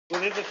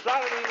with his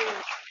astronomy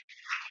news.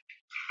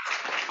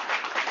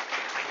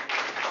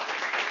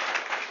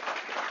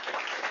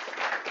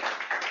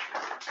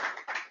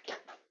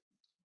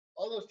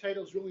 All those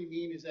titles really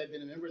mean is I've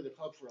been a member of the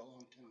club for a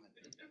long time.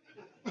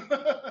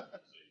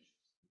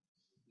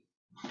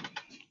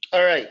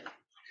 All right.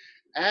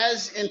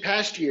 As in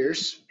past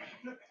years,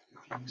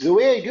 the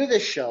way I do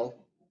this show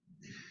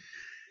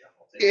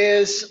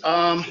is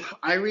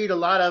I read a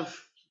lot of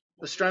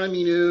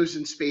astronomy news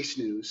and space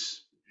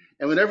news.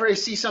 And whenever I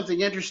see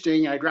something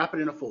interesting, I drop it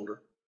in a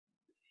folder.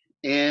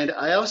 And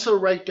I also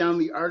write down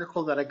the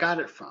article that I got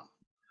it from.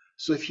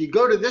 So if you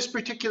go to this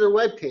particular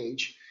web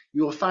page,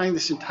 you will find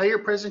this entire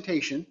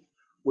presentation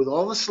with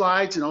all the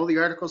slides and all the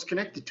articles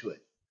connected to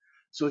it.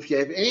 So if you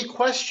have any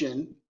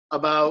question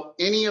about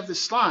any of the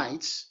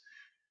slides,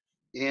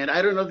 and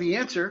I don't know the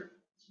answer,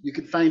 you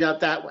can find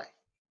out that way.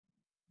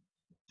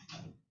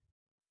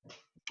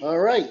 All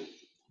right,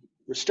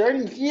 we're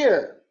starting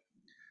here.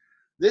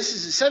 This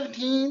is a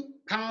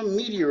 17-pound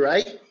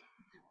meteorite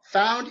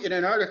found in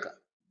Antarctica.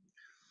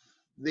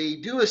 They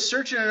do a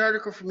search in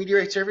Antarctica for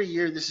meteorites every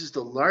year. This is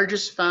the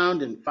largest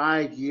found in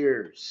 5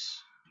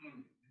 years.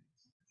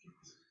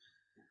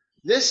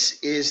 This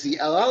is the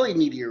Alali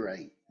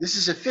meteorite. This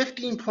is a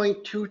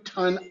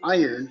 15.2-ton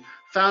iron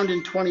found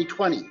in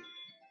 2020.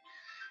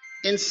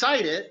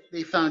 Inside it,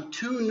 they found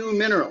 2 new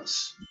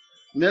minerals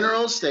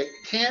that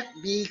can't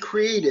be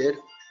created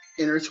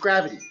in Earth's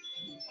gravity.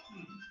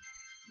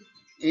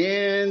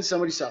 And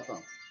somebody's cell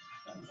phone.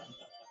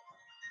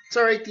 It's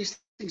all right, these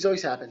things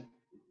always happen.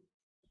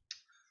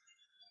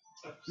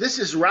 This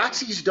is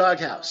Roxy's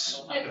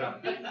doghouse. It's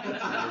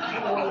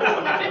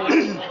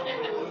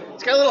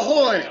got a little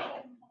hole in it.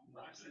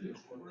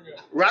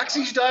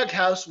 Roxy's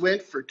doghouse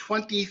went for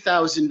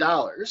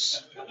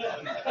 $20,000,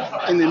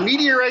 and the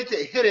meteorite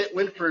that hit it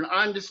went for an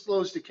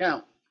undisclosed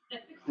account.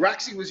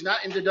 Roxy was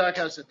not in the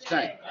doghouse at the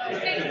time.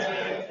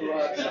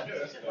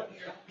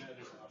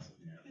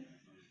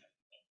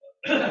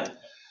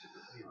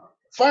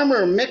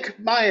 Farmer Mick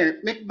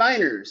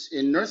Miners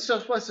in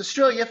north-southwest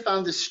Australia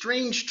found this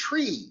strange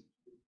tree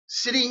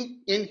sitting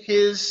in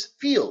his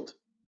field.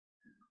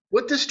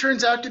 What this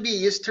turns out to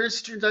be is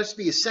turns out to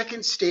be a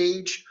second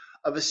stage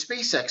of a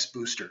SpaceX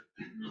booster,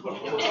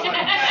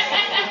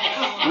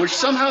 which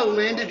somehow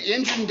landed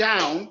engine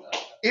down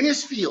in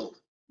his field.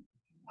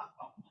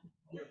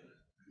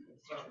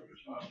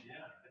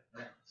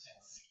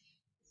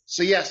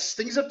 So yes,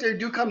 things up there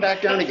do come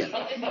back down again.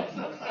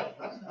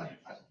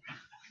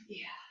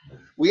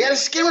 We had a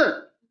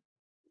skimmer.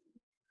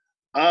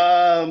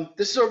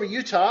 This is over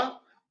Utah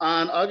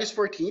on August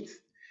 14th.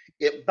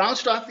 It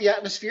bounced off the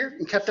atmosphere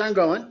and kept on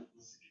going.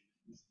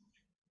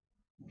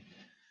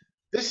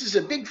 This is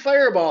a big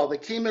fireball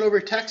that came in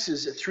over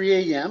Texas at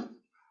 3 a.m.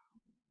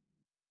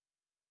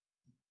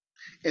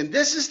 And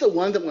this is the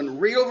one that went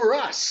right over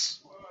us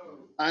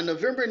on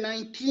November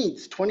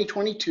 19th,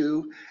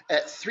 2022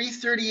 at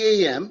 3:30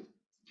 a.m.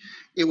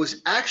 It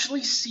was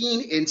actually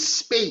seen in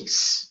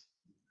space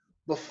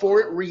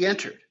before it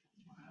re-entered.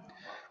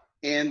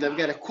 And I've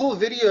got a cool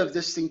video of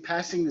this thing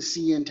passing the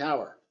CN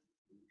Tower.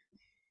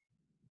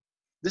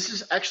 This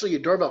is actually a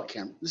doorbell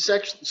camera. This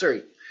is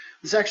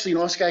actually an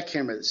all-sky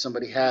camera that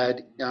somebody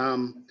had.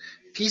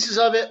 Pieces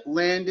of it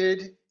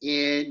landed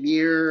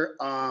near,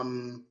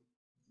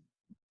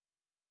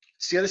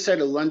 it's the other side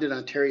of London,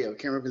 Ontario. I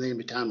can't remember the name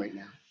of the town right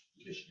now.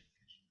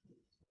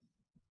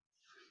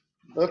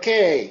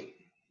 Okay.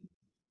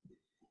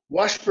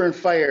 Washburn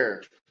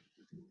fire,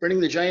 burning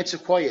the giant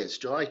sequoias,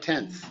 July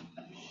 10th.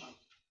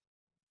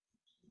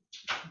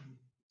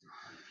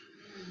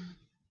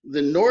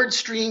 The Nord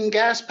Stream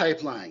gas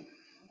pipeline.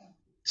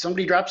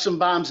 Somebody dropped some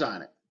bombs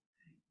on it.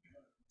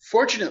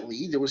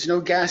 Fortunately, there was no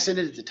gas in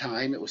it at the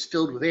time. It was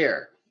filled with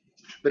air.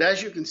 But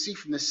as you can see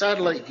from the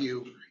satellite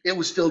view, it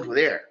was filled with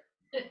air.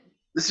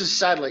 This is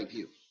satellite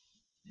view.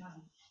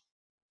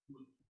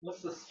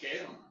 What's the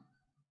scale?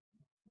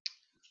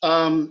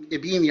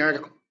 It'd be in the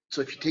article.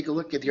 So if you take a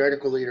look at the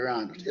article later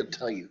on, it'll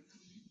tell you.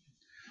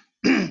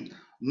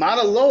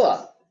 Mauna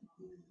Loa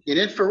in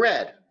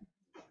infrared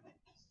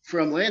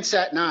from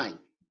Landsat 9,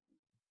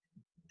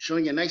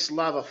 showing a nice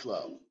lava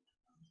flow.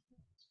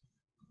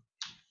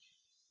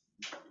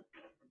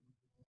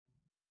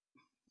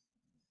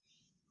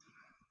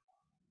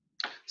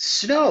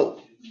 Snow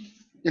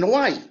in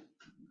Hawaii.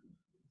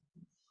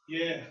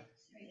 Yeah.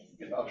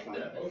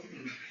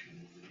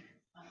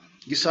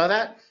 You saw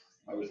that?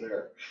 I was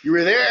there You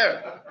were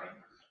there.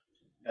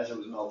 as it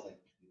was melting.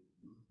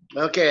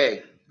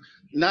 Okay.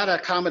 Not a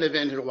common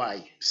event in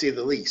Hawaii, to say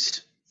the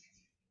least.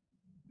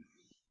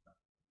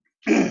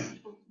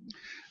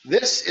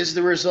 This is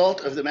the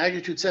result of the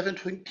magnitude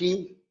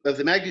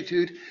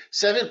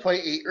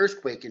 7.8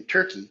 earthquake in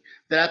Turkey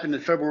that happened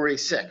on February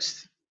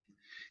 6th.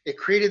 It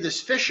created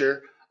this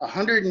fissure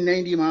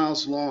 190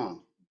 miles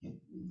long.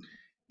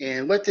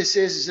 And what this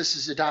is this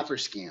is a Doppler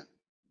scan.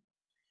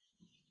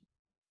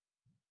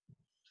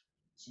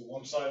 So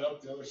one side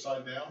up, the other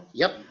side down?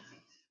 Yep.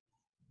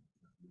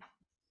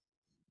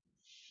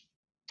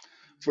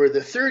 For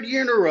the third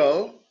year in a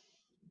row,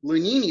 La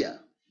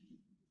Nina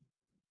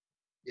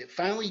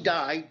finally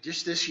died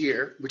just this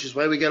year, which is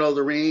why we get all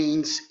the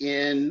rains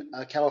in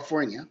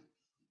California.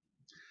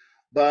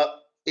 But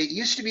it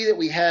used to be that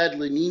we had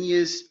La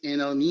Niñas and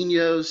El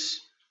Niños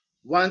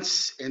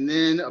once, and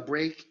then a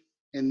break,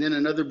 and then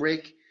another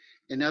break,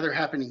 and now they're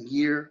happening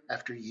year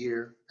after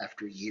year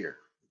after year.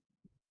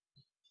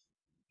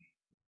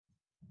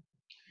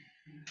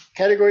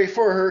 Category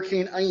 4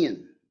 Hurricane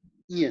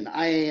Ian,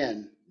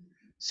 I-A-N,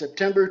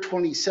 September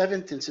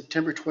 27th and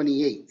September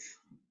 28th,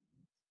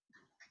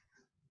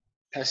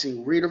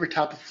 passing right over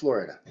top of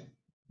Florida.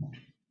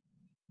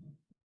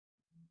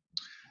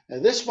 Now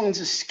this one's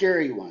a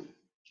scary one.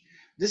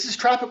 This is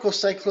Tropical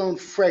Cyclone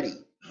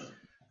Freddie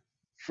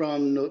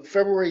from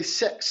February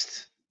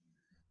 6th.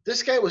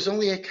 This guy was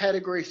only a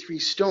Category 3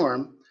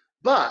 storm,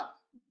 but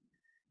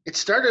it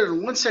started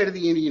on one side of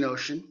the Indian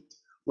Ocean,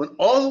 went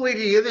all the way to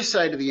the other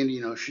side of the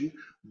Indian Ocean,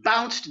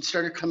 bounced and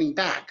started coming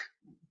back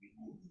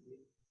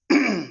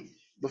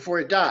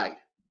before it died.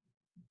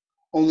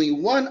 Only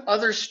one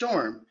other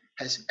storm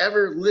has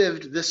ever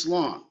lived this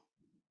long.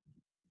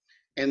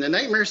 And the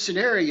nightmare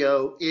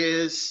scenario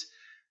is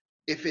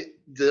if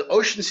the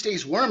ocean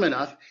stays warm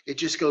enough, it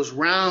just goes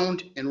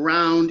round and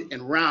round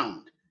and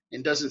round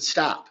and doesn't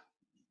stop.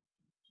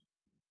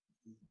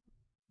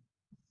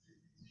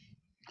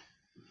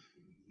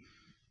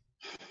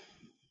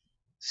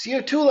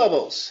 CO2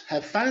 levels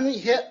have finally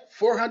hit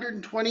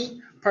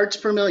 420 parts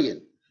per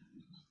million.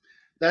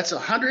 That's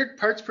 100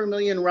 parts per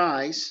million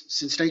rise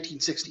since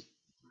 1960.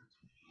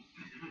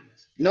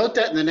 Note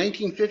that in the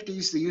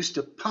 1950s, they used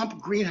to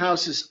pump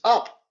greenhouses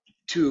up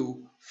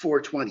to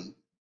 420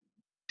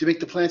 to make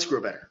the plants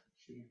grow better.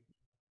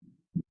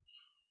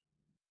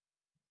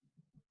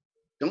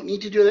 Don't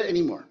need to do that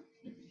anymore.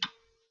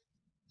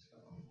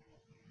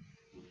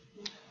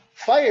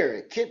 Fire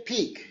at Kitt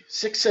Peak,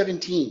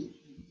 617.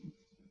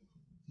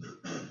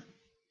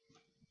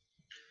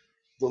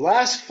 The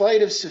last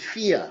flight of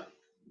Sophia,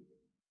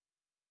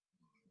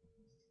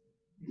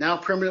 now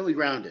permanently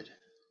grounded.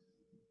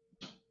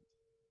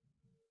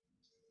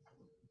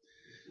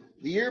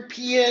 The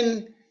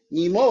European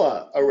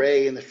NIMOA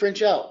array in the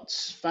French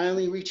Alps,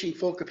 finally reaching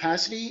full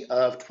capacity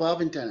of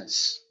 12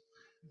 antennas.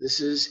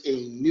 This is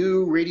a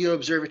new radio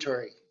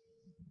observatory.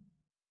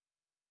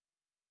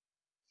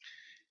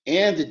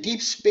 And the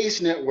Deep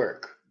Space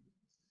Network,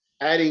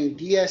 adding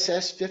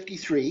DSS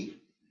 53,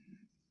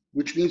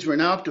 which means we're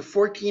now up to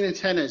 14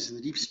 antennas in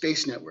the Deep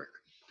Space Network.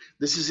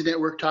 This is a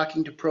network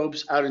talking to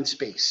probes out in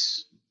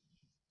space.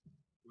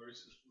 Where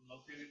is this one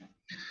located?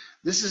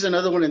 This is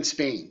another one in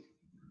Spain.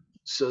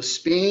 So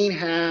Spain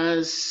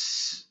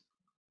has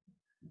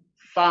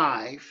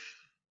 5.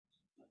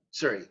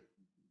 Sorry,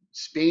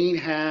 Spain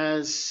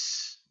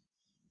has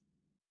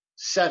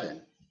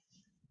 7,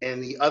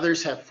 and the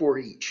others have 4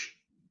 each.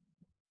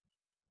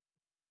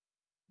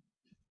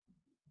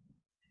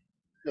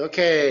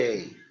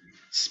 Okay,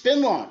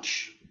 spin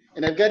launch.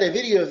 And I've got a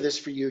video of this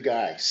for you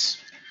guys.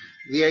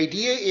 The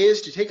idea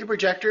is to take a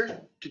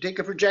projector, to take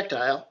a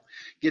projectile,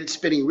 get it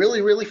spinning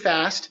really, really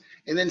fast,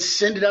 and then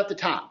send it out the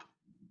top.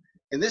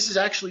 And this is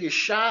actually a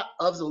shot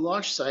of the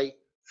launch site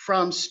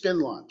from spin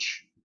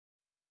launch.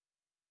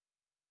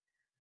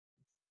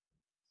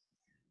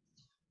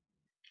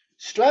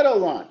 Strato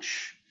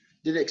launch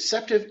did its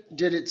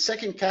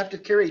second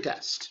captive carry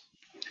test.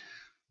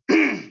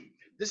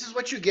 This is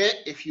what you get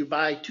if you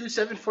buy 2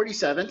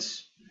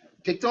 747s,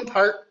 take them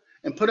apart,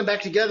 and put them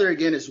back together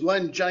again as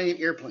one giant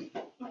airplane.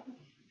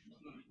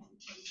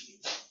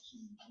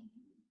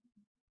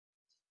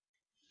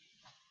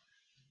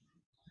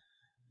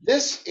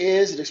 This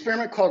is an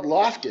experiment called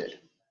Lofted.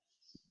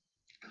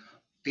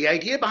 The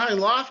idea behind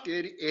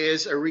Lofted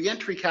is a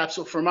reentry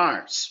capsule for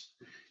Mars.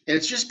 And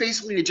it's just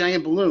basically a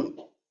giant balloon.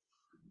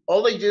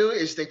 All they do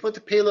is they put the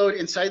payload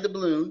inside the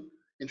balloon,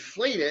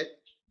 inflate it,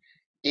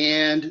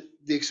 and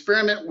the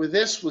experiment with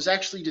this was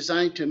actually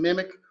designed to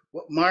mimic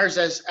what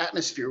Mars'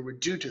 atmosphere would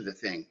do to the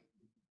thing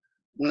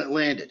when it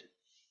landed.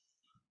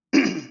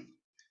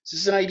 This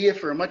is an idea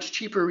for a much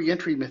cheaper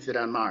reentry method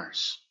on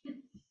Mars.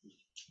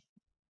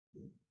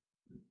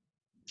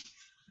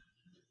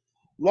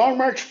 Long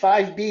March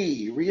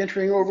 5B,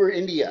 reentering over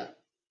India.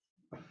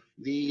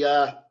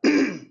 The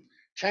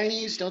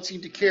Chinese don't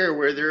seem to care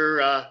where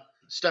their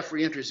stuff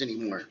reenters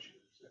anymore.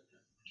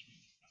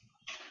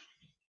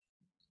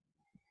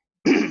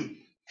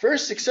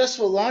 First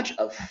successful launch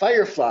of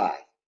Firefly,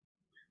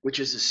 which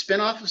is a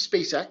spinoff of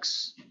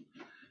SpaceX.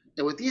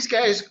 And what these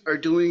guys are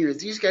doing is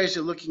these guys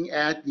are looking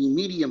at the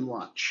medium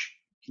launch.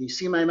 Can you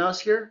see my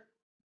mouse here?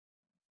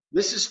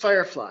 This is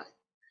Firefly.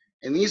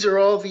 And these are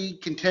all the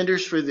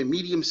contenders for the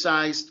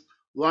medium-sized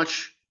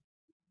launch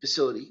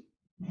facility.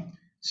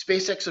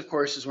 SpaceX, of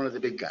course, is one of the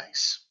big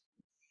guys.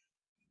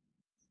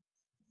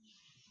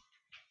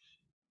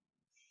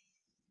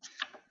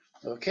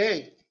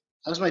 Okay,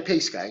 how's my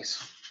pace,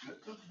 guys?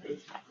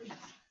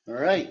 All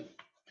right.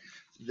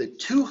 The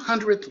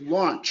 200th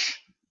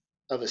launch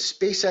of a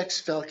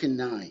SpaceX Falcon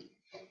 9,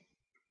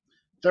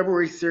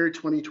 February 3rd,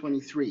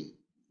 2023.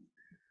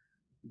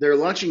 They're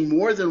launching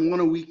more than one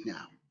a week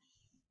now.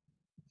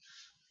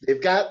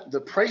 They've got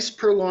the price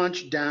per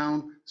launch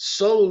down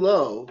so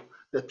low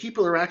that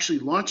people are actually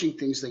launching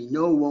things they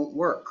know won't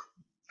work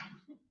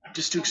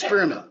just to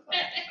experiment.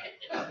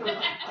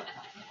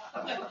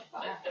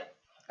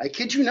 I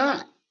kid you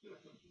not.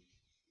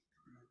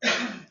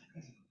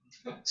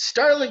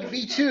 Starlink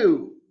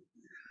V2.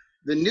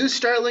 The new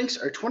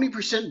Starlinks are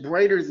 20%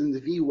 brighter than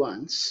the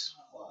V1s.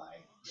 Why?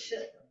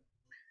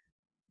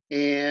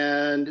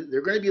 And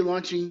they're going to be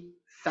launching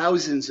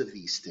thousands of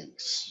these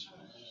things.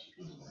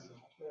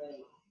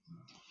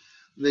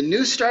 The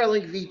new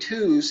Starlink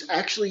V2s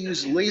actually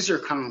use laser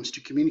comms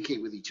to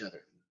communicate with each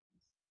other.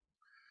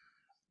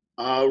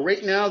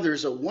 Right now,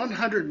 there's a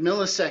 100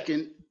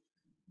 millisecond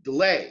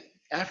delay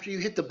after you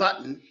hit the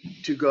button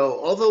to go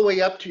all the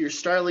way up to your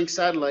Starlink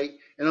satellite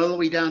and all the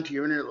way down to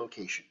your internet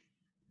location.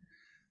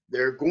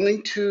 They're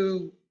going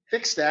to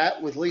fix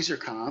that with laser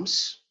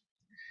comms,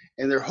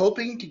 and they're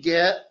hoping to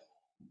get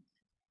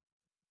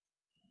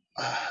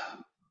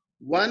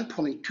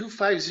 1.250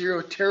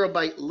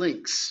 terabyte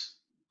links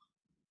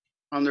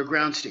on their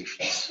ground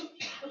stations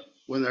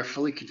when they're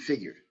fully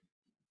configured,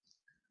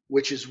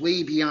 which is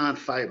way beyond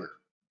fiber.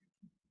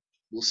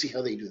 We'll see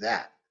how they do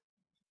that.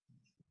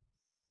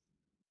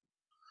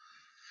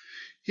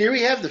 Here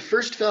we have the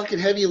first Falcon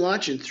Heavy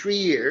launch in 3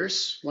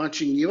 years,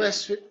 launching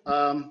U.S.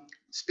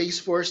 Space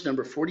Force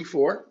number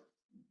 44.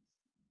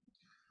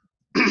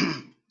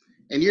 And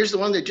here's the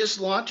one that just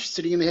launched,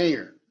 sitting in the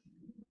hangar,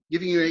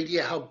 giving you an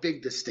idea how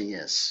big this thing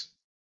is.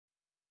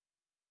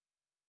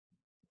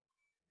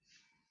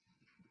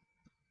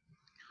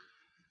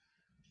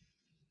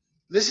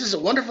 This is a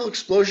wonderful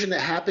explosion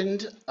that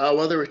happened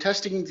while they were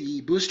testing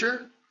the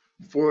booster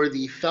for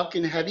the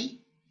Falcon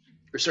Heavy,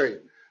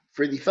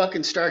 for the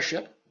Falcon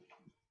Starship.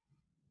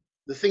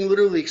 The thing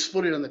literally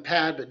exploded on the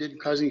pad, but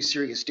didn't cause any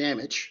serious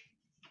damage.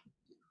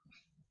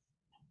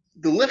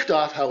 The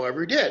liftoff,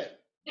 however, did.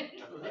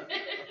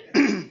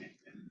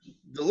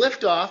 The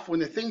liftoff, when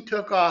the thing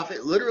took off,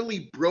 it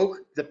literally broke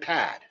the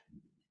pad.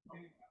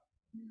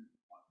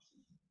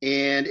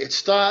 And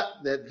it's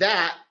thought that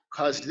that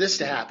caused this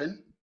to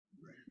happen.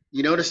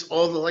 You notice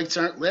all the lights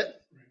aren't lit?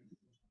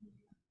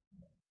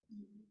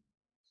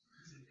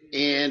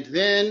 And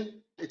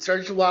then it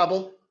started to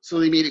wobble, so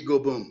they made it go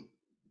boom.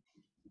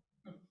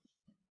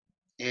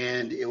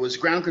 And it was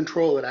ground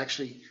control that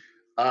actually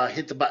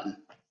hit the button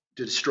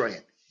to destroy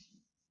it,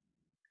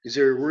 because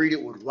they were worried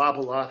it would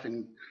wobble off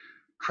and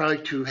try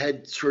to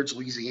head towards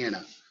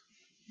Louisiana.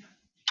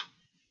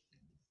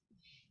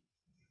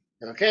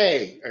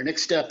 Okay, our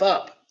next step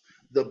up.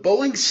 The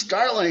Boeing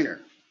Starliner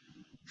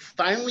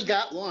finally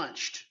got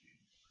launched.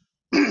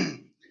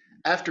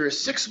 After a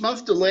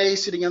 6-month delay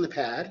sitting on the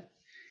pad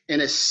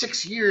and a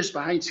 6 years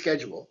behind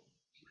schedule,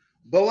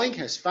 Boeing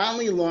has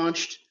finally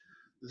launched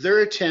their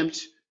attempt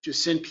to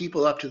send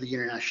people up to the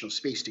International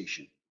Space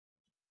Station.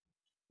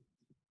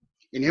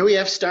 And here we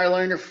have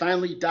Starliner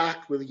finally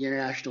docked with the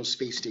International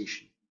Space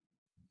Station.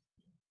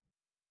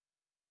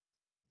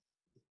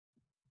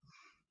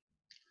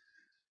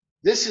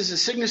 This is a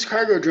Cygnus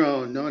cargo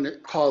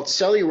drone called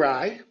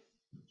Celluride,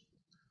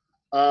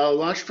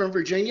 launched from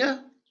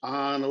Virginia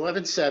on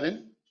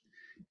 11/7.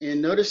 And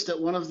notice that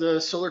one of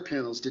the solar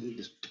panels didn't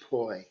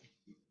deploy.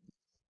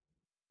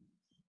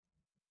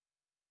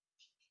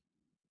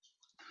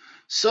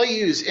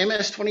 Soyuz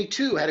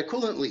MS-22 had a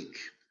coolant leak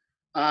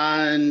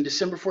on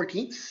December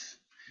 14th.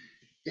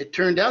 It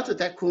turned out that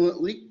that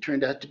coolant leak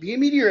turned out to be a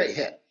meteorite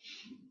hit.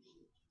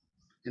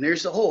 And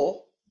there's the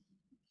hole.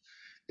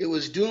 It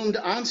was doomed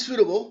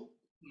unsuitable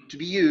to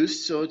be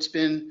used, so it's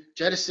been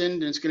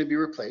jettisoned and it's going to be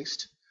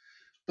replaced.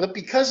 But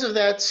because of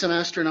that, some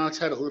astronauts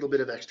had a little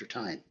bit of extra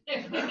time.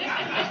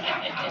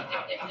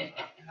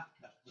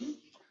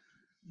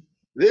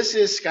 This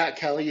is Scott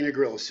Kelly in a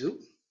gorilla suit.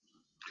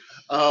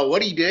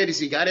 What he did is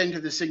he got into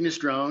the Cygnus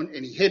drone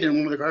and he hid in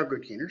one of the cargo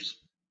containers.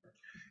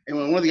 And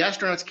when one of the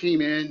astronauts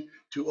came in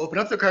to open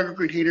up the cargo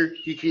container,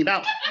 he came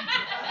out.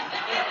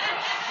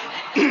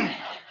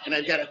 And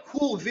I've got a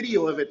cool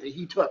video of it that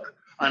he took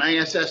on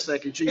ISS that I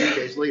can show you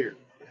guys later.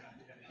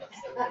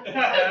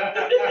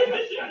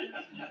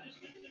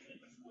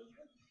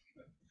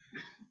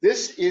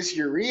 This is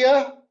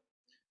Urea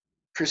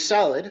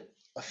Chrysalid,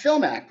 a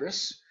film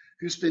actress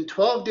who spent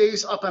 12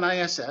 days up on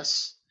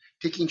ISS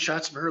taking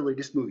shots of her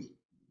latest movie.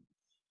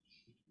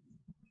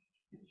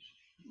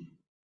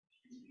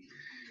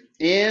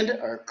 And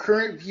our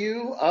current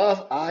view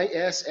of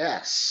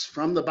ISS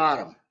from the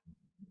bottom.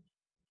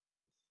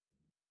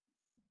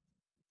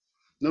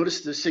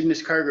 Notice the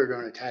Cygnus cargo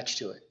drone attached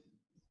to it.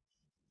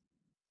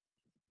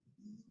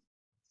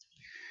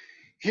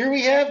 Here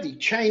we have the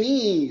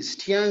Chinese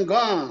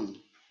Tiangong,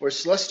 or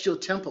Celestial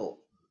Temple.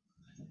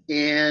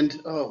 And,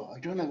 I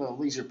don't have a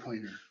laser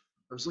pointer.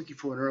 I was looking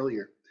for one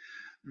earlier.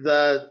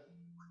 The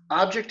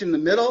object in the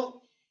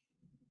middle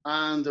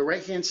on the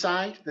right-hand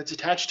side that's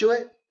attached to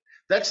it,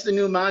 that's the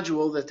new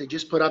module that they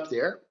just put up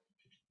there.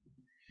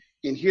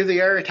 And here they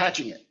are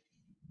attaching it.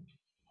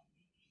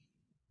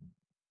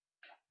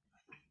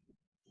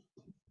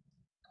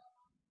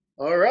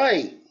 All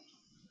right.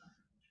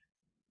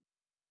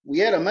 We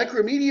had a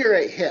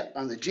micrometeorite hit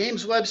on the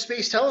James Webb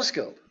Space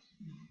Telescope,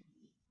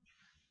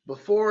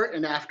 before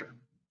and after.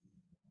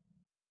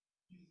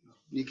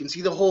 You can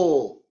see the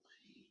hole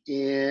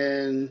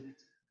in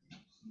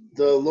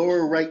the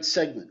lower right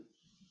segment.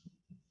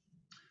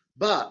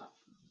 But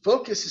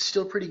focus is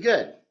still pretty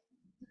good.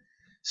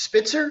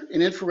 Spitzer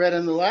in infrared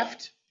on the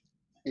left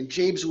and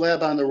James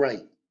Webb on the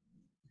right.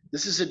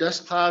 This is a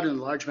dust cloud and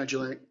a Large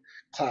Magellanic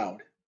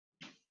Cloud.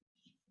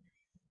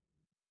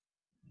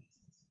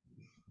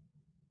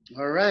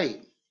 All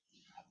right.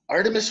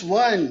 Artemis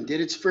 1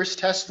 did its first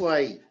test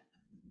flight.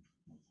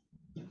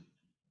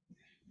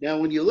 Now,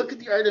 when you look at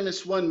the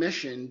Artemis 1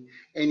 mission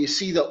and you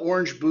see the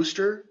orange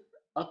booster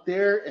up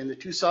there and the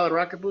two solid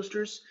rocket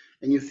boosters,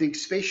 and you think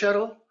space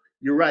shuttle,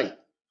 you're right.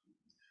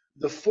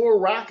 The 4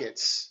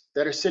 rockets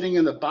that are sitting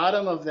in the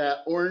bottom of that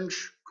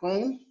orange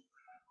cone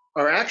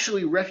are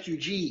actually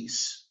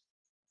refugees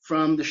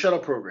from the shuttle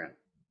program.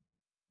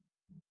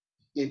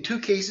 In 2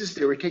 cases,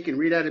 they were taken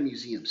right out of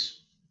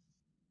museums.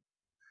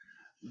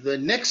 The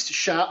next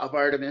shot of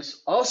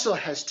Artemis also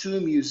has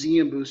 2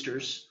 museum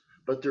boosters,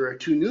 but there are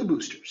 2 new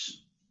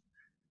boosters.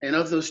 And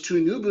of those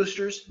 2 new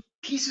boosters,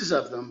 pieces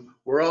of them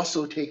were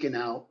also taken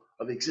out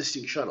of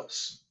existing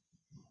shuttles.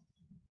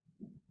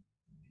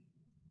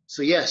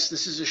 So yes,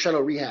 this is a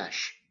shuttle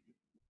rehash.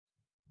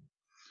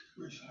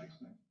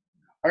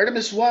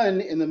 Artemis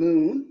 1 in the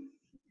moon,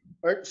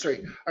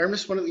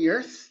 Artemis 1 in the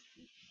Earth,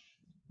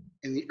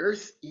 and the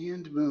Earth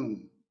and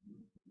moon.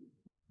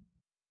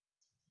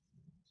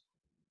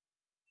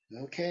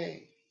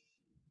 Okay.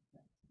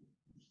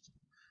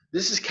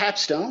 This is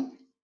Capstone.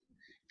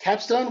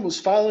 Capstone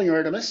was following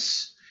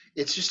Artemis.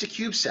 It's just a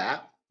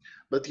CubeSat,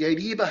 but the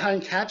idea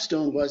behind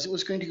Capstone was it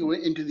was going to go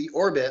into the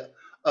orbit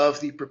of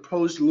the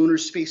proposed lunar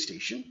space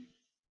station.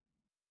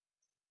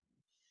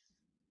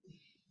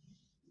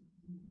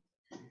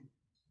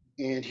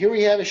 And here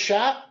we have a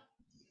shot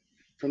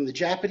from the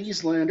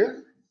Japanese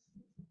lander,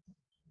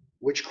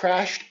 which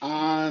crashed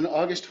on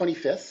August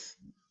 25th,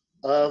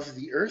 of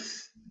the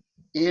Earth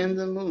and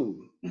the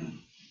moon.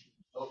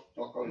 Oh,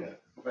 don't go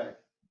yet. Go back.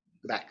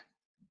 Go back.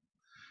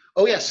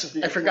 Oh yes,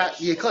 I forgot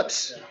the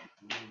eclipse.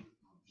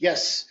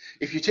 Yes,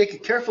 if you take a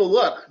careful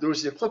look, there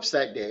was an eclipse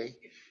that day.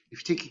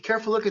 If you take a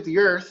careful look at the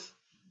Earth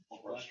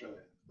Over Australia.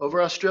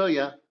 over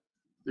Australia,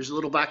 there's a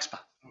little black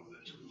spot.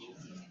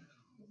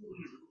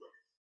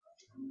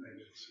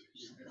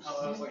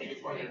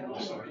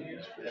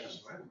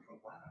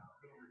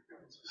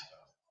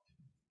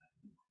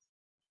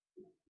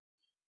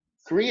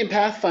 Korean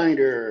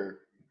Pathfinder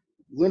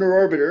lunar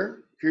orbiter.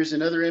 Here's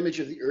another image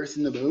of the Earth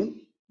and the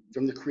moon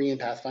from the Korean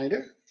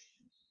Pathfinder.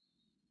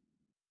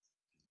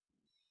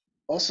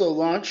 Also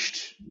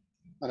launched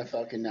on a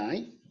Falcon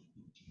 9.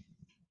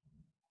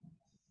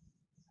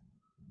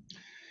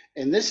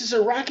 And this is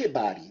a rocket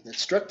body that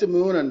struck the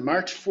moon on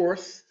March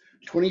 4th,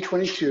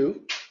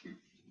 2022.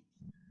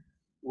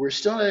 We're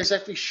still not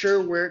exactly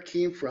sure where it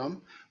came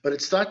from, but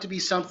it's thought to be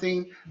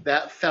something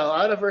that fell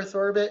out of Earth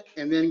orbit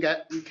and then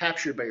got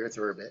recaptured by Earth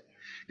orbit.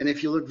 And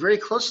if you look very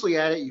closely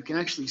at it, you can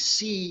actually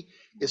see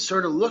it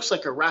sort of looks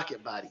like a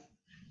rocket body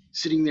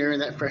sitting there in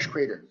that fresh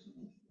crater.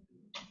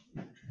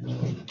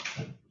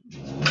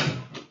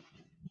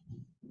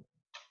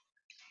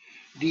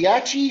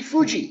 Daiichi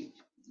Fuji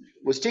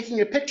was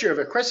taking a picture of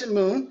a crescent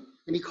moon,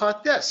 and he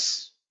caught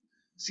this.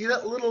 See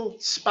that little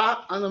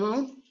spot on the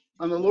moon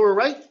on the lower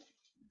right?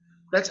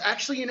 That's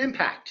actually an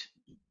impact.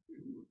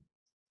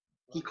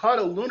 He caught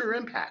a lunar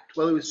impact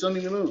while he was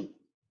filming the moon.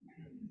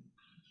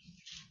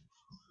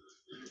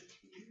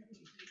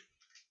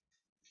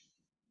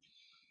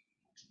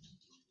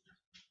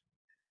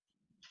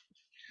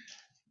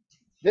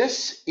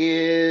 This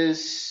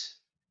is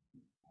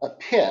a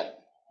pit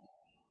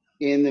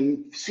in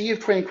the Sea of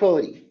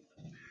Tranquility.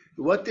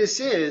 What this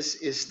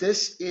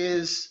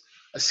is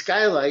a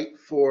skylight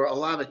for a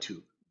lava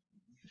tube.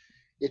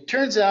 It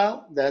turns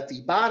out that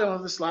the bottom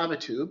of this lava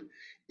tube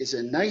is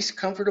a nice,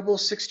 comfortable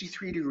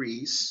 63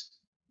 degrees,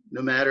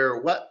 no matter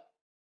what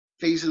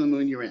phase of the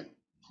moon you're in.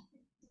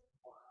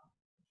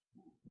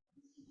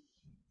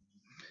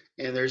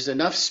 And there's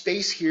enough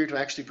space here to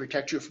actually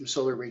protect you from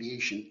solar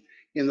radiation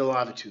in the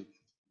lava tube.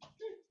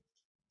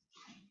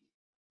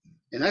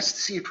 And that's the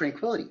Sea of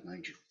Tranquility,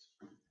 mind you.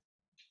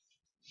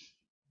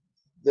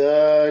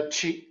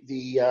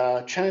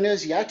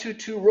 China's Yatu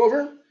 2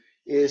 rover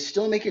is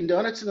still making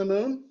donuts in the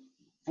moon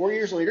 4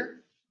 years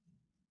later.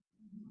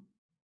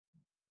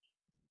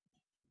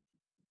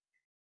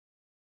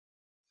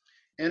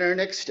 And our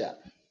next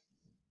step,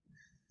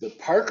 the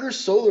Parker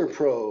Solar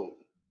Probe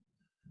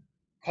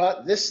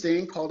caught this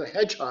thing called a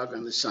hedgehog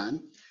on the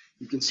sun.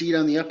 You can see it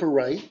on the upper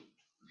right.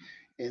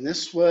 And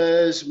this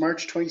was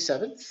March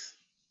 27th.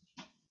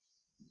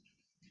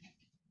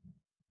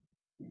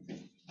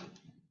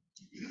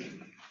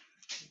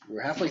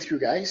 We're halfway through,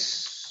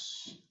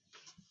 guys.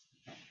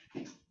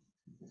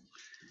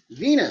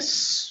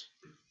 Venus,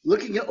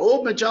 looking at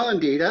old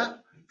Magellan data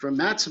from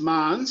Mats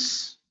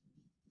Mons,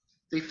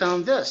 they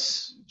found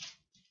this.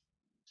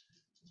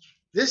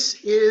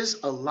 This is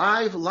a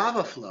live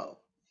lava flow.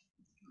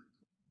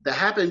 that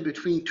happened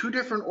between two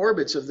different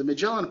orbits of the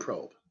Magellan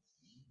probe.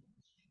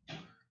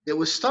 It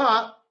was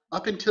thought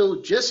up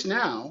until just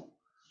now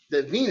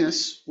that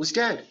Venus was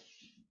dead,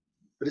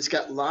 but it's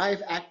got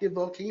live active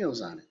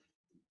volcanoes on it.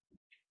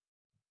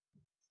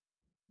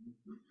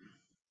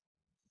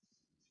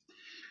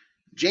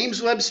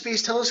 James Webb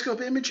Space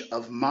Telescope image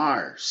of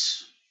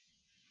Mars,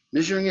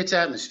 measuring its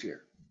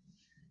atmosphere.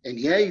 And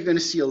yeah, you're going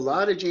to see a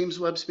lot of James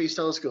Webb Space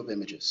Telescope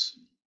images.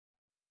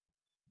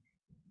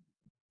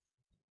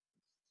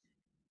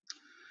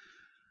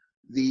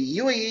 The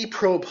UAE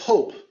probe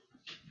HOPE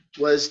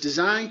was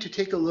designed to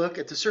take a look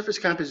at the surface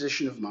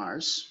composition of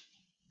Mars.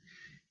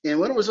 And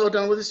when it was all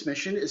done with its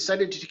mission, it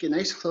decided to take a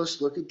nice close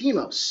look at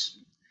Deimos.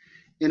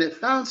 And it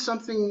found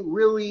something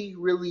really,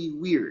 really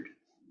weird.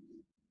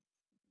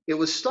 It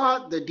was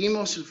thought that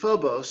Deimos and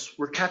Phobos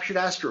were captured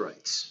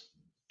asteroids.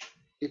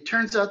 It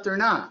turns out they're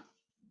not.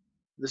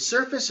 The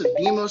surface of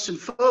Deimos and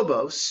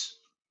Phobos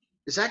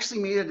is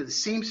actually made out of the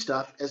same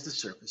stuff as the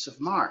surface of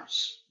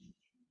Mars,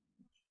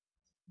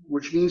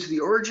 which means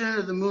the origin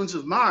of the moons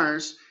of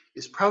Mars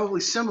is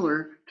probably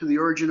similar to the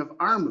origin of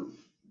our moon,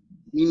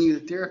 meaning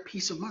that they're a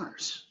piece of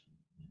Mars.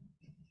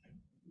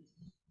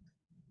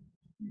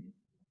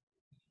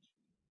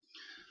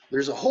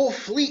 There's a whole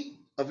fleet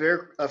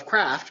of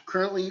craft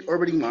currently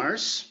orbiting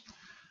Mars.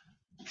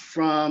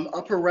 From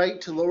upper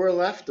right to lower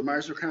left, the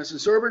Mars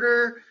Reconnaissance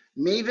Orbiter,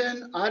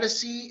 MAVEN,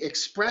 Odyssey,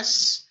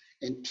 Express,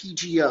 and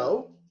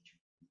TGO.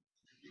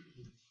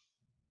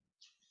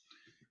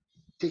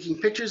 Taking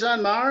pictures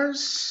on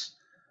Mars.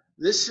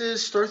 This is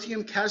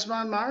Storthium Chasma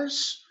on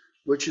Mars,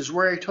 which is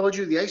where I told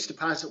you the ice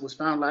deposit was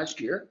found last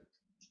year.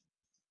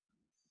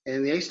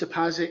 And the ice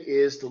deposit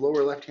is the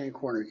lower left-hand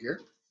corner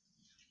here.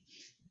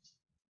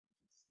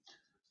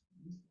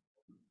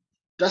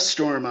 Dust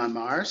storm on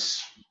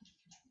Mars.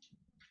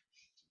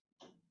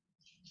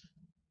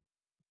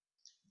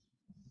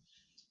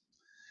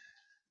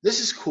 This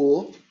is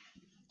cool.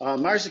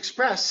 Mars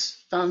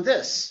Express found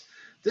this.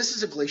 This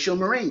is a glacial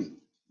moraine,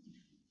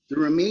 the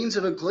remains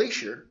of a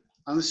glacier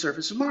on the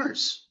surface of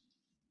Mars.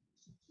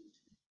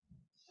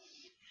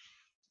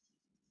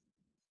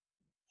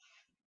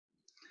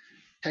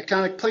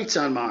 Tectonic plates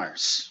on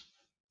Mars.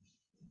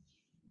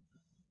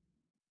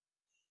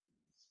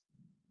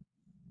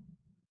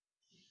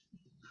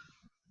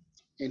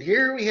 And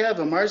here we have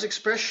a Mars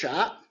Express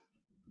shot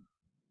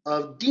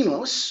of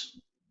Deimos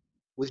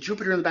with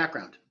Jupiter in the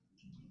background.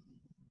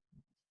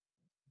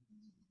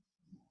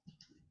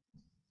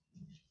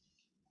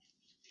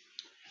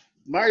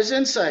 Mars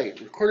Insight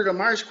recorded a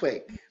Mars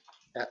quake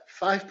at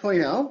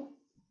 5.0.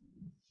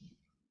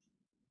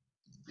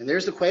 And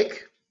there's the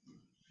quake.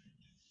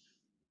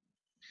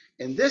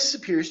 And this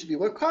appears to be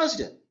what caused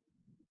it.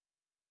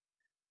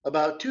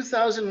 About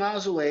 2,000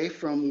 miles away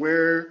from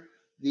where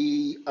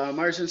the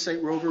Mars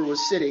Insight rover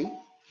was sitting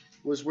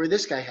was where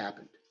this guy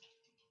happened.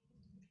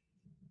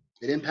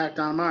 An impact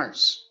on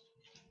Mars.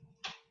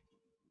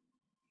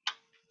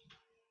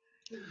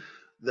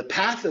 The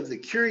path of the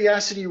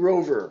Curiosity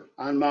rover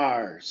on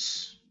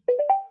Mars.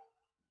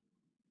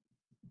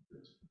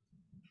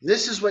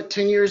 This is what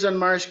 10 years on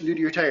Mars can do to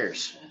your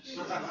tires.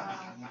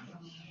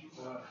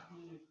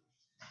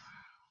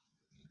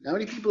 How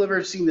many people have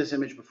ever seen this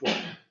image before?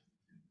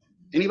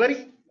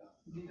 Anybody?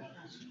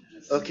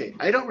 Okay,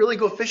 I don't really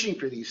go fishing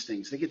for these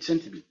things. They get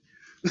sent to me.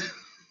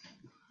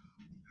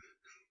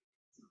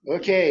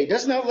 Okay,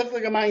 does not look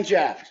like a mine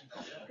shaft.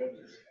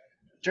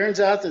 Turns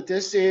out that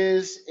this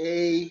is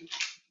a,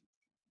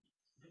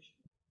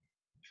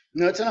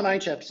 no, it's not a mine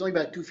shaft. It's only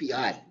about 2 feet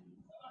high.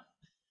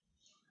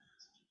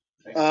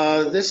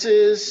 This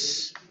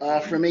is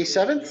from May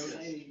 7th.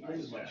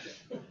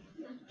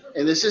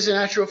 And this is a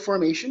natural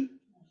formation.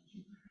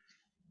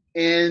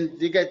 And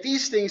they got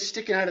these things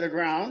sticking out of the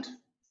ground.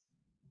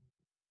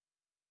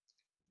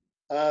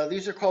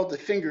 These are called the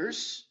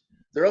fingers.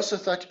 They're also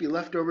thought to be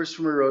leftovers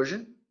from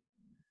erosion.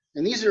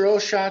 And these are all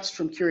shots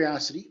from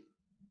Curiosity.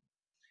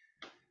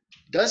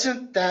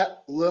 Doesn't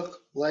that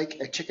look like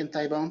a chicken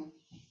thigh bone?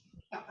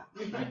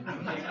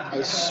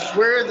 I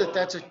swear that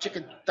that's a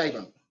chicken thigh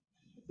bone.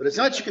 But it's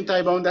not chicken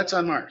thigh bone, that's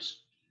on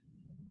Mars.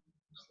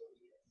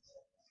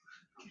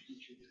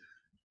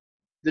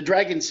 The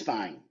dragon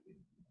spine.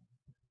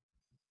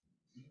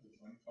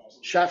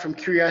 Shot from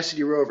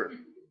Curiosity rover.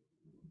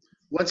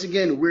 Once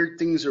again, weird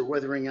things are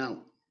weathering out.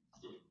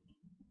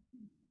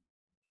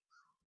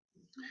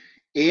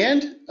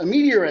 And a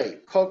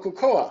meteorite called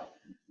Cocoa.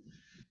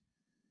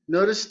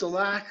 Notice the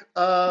lack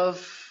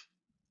of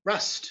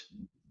rust.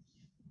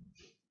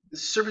 This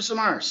is the surface of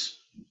Mars.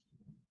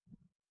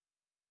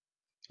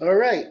 All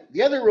right,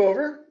 the other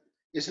rover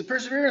is the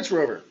Perseverance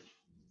rover.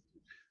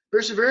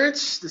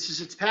 Perseverance, this is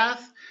its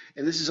path,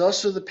 and this is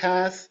also the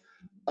path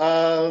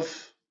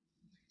of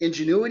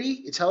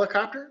Ingenuity, its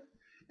helicopter.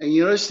 And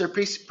you notice they're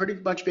pretty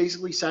much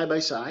basically side by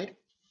side.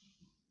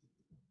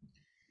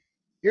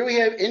 Here we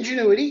have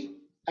Ingenuity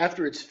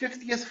after its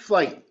 50th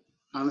flight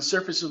on the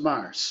surface of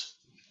Mars.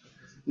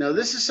 Now,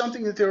 this is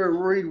something that they were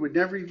worried would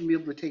never even be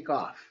able to take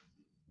off.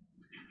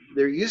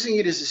 They're using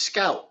it as a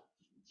scout.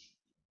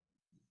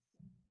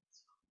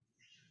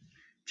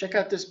 Check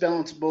out this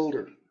balanced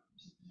boulder.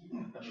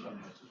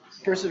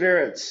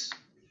 Perseverance.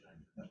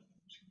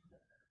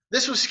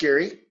 This was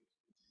scary.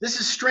 This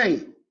is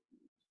string.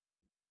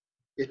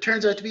 It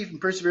turns out to be from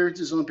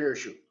Perseverance's own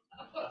parachute.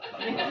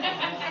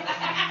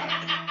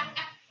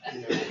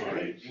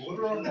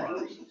 Glitter on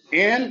Mars.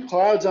 And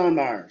clouds on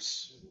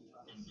Mars.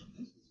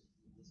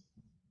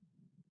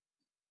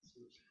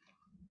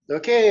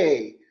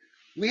 Okay,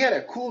 we had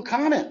a cool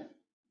comet.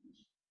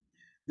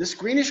 This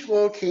greenish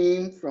glow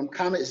came from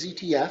comet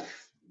ZTF,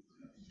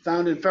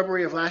 found in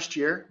February of last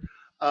year.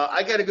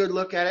 I got a good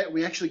look at it.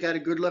 We actually got a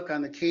good look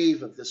on the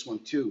cave of this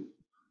one too,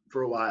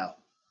 for a while.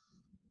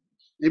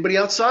 Anybody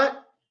else saw it?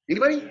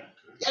 Anybody?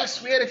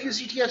 Yes, we had a few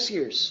ZTF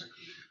seers.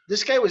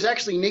 This guy was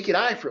actually naked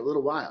eye for a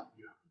little while,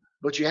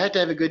 but you had to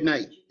have a good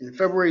night. In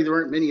February, there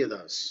weren't many of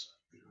those.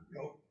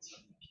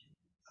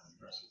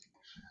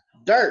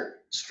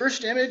 DART's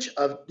first image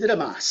of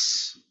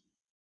Didymos.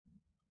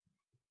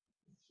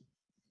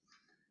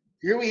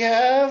 Here we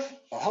have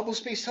a Hubble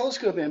Space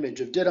Telescope image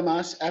of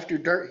Didymos after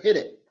DART hit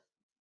it.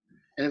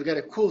 And I've got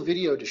a cool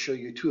video to show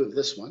you too of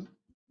this one.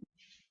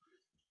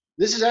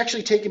 This is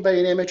actually taken by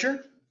an amateur,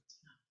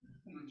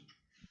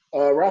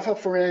 Rafa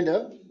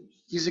Ferrando.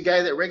 He's a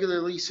guy that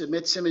regularly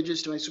submits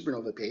images to my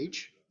supernova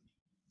page.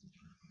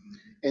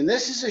 And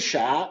this is a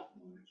shot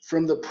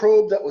from the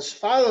probe that was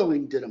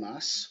following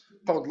Didymos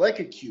called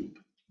Leica Cube.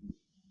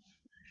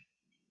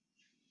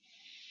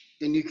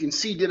 And you can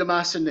see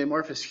Didymos and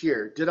Dimorphos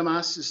here.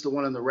 Didymos is the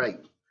one on the right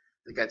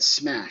that got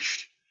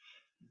smashed.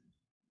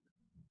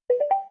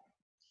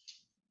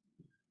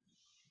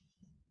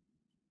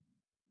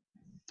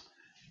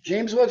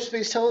 James Webb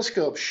Space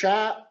Telescope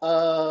shot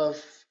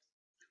of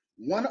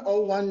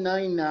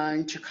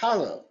 10199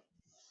 Chicalo,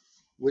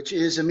 which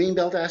is a main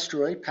belt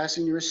asteroid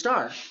passing near a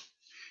star.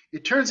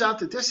 It turns out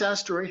that this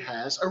asteroid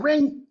has a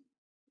ring.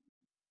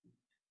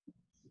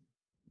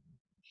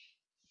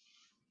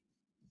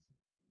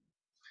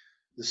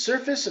 The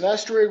surface of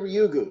asteroid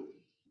Ryugu.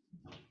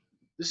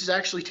 This is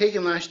actually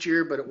taken last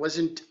year, but it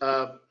wasn't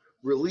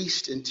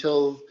released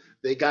until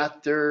they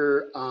got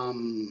their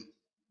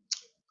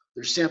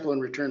sample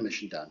and return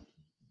mission done.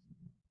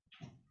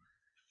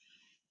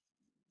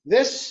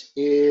 This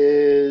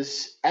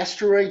is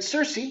asteroid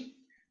Circe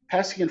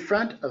passing in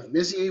front of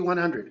Messier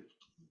 100.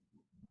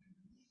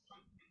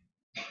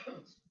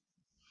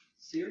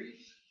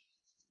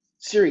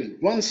 Siri,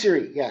 one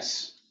Siri,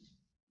 yes.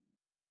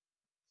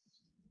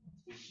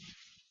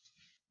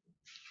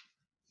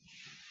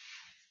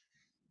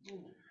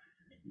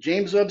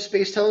 James Webb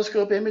Space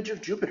Telescope image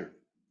of Jupiter.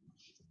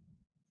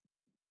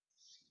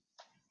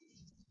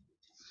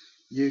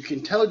 You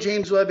can tell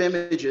James Webb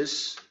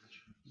images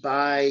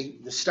by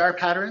the star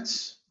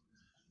patterns.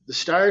 The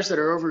stars that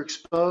are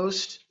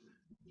overexposed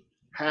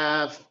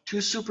have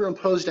two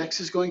superimposed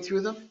X's going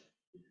through them,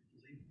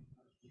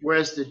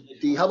 whereas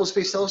the Hubble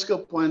Space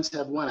Telescope ones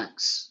have one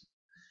X.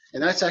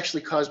 And that's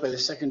actually caused by the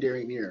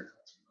secondary mirror.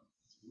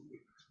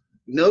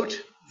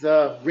 Note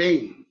the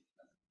ring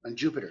on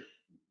Jupiter.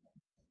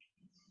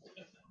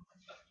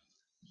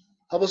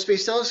 Hubble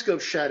Space Telescope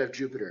shot of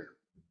Jupiter.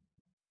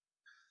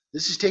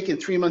 This is taken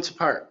 3 months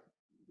apart.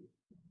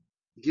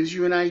 It gives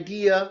you an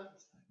idea.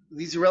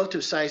 These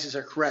relative sizes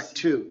are correct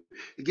too.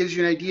 It gives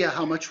you an idea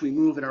how much we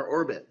move in our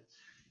orbit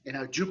and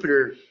how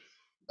Jupiter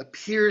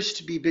appears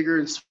to be bigger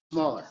and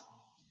smaller.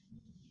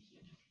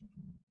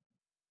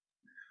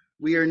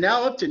 We are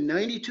now up to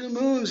 92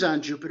 moons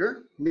on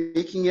Jupiter,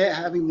 making it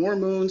having more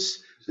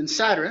moons than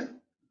Saturn,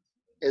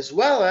 as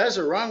well as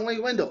a wrong way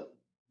window.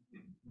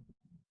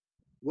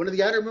 One of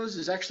the outer moons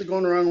is actually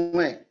going the wrong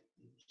way.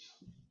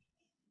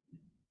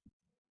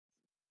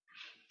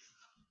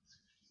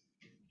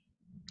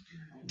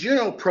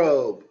 Juno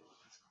probe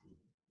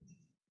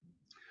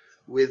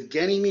with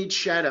Ganymede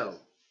shadow,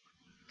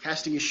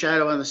 casting a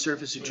shadow on the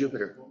surface of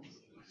Jupiter.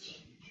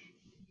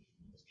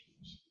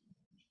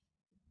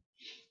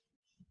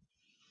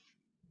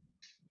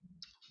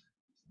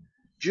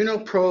 Juno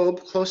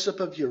probe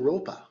close-up of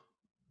Europa.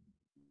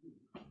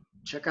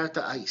 Check out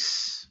the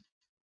ice.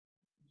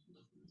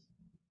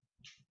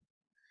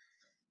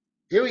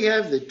 Here we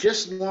have the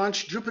just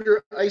launched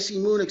Jupiter Icy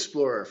Moon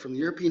Explorer from the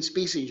European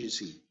Space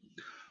Agency,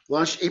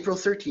 launched April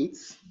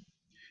 13th,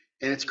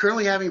 and it's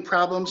currently having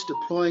problems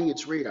deploying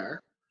its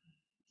radar.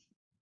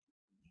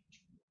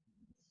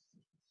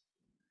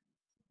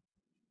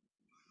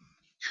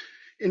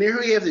 And here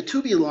we have the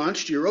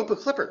to-be-launched Europa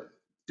Clipper,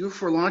 due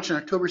for launch on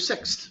October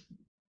 6th,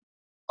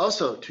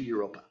 also to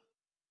Europa.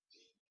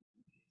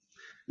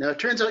 Now, it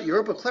turns out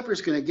Europa Clipper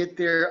is going to get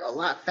there a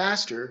lot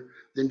faster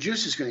than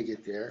JUICE is going to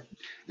get there.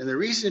 And the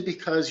reason is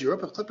because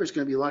Europa Clipper is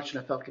going to be launching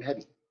a Falcon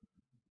Heavy.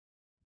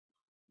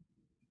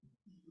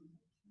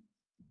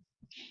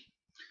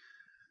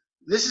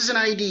 This is an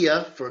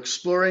idea for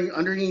exploring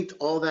underneath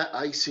all that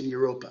ice in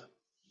Europa.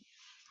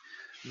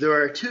 There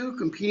are two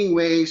competing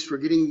ways for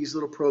getting these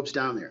little probes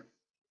down there.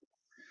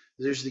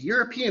 There's the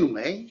European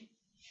way,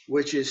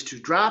 which is to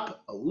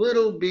drop a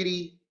little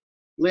bitty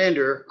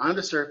lander on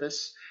the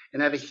surface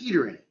and have a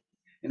heater in it,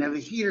 and have the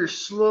heater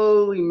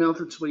slowly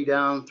melt its way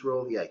down through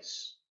all the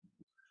ice.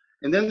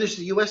 And then there's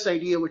the US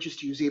idea, which is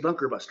to use a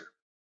bunker buster.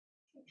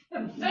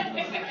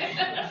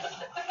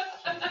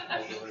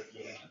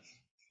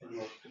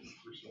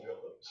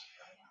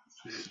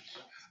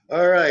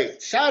 All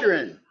right,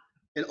 Saturn,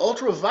 an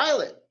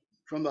ultraviolet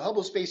from the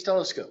Hubble Space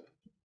Telescope.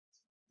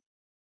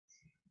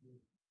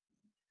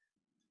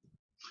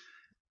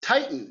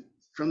 Titan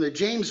from the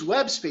James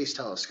Webb Space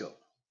Telescope.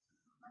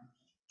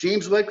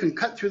 James Webb can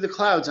cut through the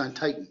clouds on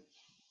Titan.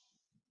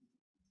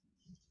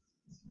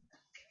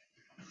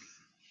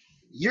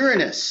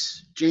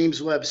 Uranus,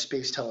 James Webb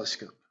Space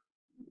Telescope.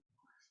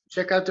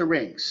 Check out the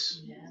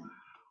rings. Yeah.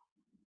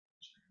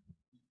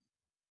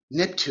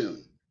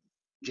 Neptune,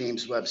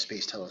 James Webb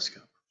Space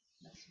Telescope.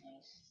 That's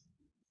nice.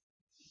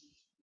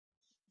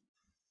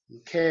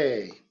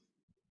 Okay.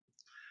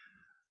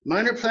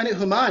 Minor planet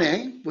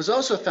Humane was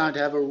also found to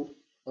have a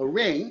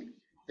ring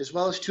as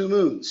well as 2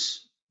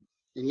 moons.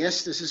 And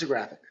yes, this is a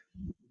graphic.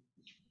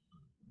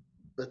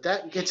 But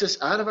that gets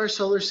us out of our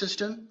solar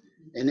system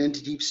and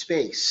into deep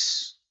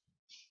space.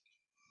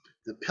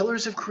 The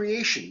pillars of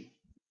creation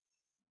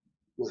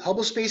with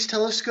Hubble Space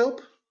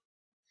Telescope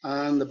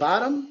on the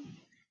bottom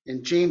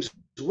and James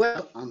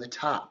Webb on the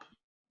top.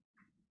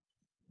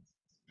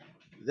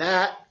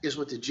 That is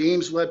what the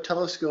James Webb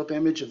Telescope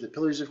image of the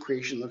pillars of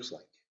creation looks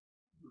like.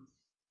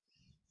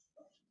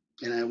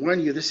 And I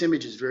warn you, this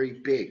image is very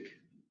big.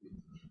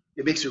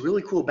 It makes a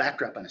really cool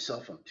backdrop on a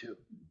cell phone too.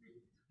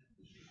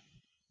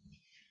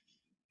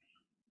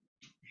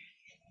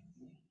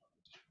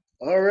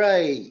 All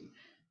right.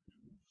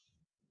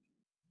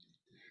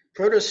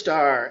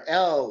 Protostar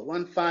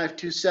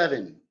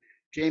L1527,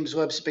 James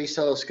Webb Space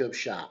Telescope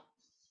shot.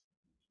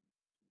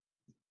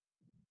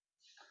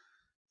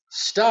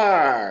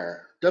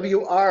 Star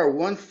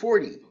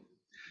WR140.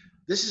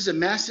 This is a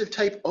massive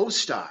type O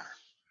star,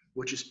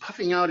 which is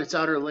puffing out its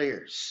outer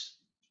layers.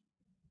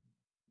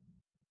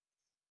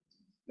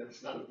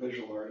 That's not a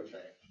visual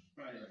artifact.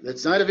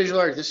 That's not a visual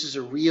art. This is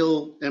a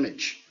real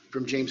image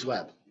from James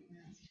Webb.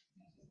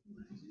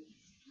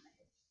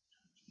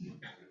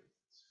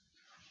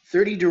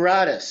 30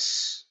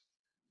 Doradus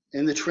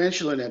in the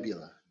Tarantula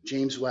Nebula,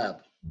 James Webb.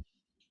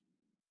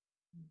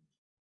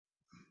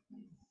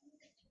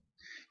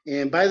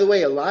 And by the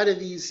way, a lot of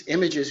these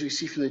images we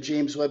see from the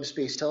James Webb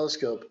Space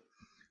Telescope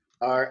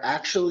are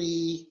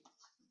actually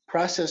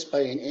processed by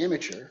an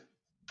amateur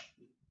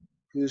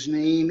whose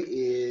name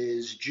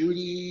is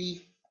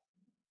Judy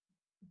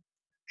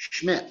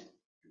Schmidt.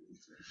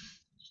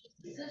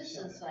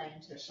 Citizen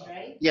scientist,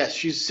 right? Yes,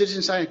 she's a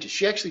citizen scientist.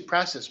 She actually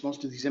processed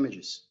most of these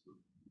images.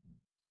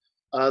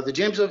 The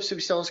James Webb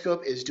Space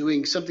Telescope is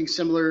doing something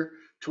similar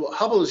to what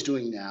Hubble is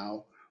doing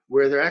now,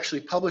 where they're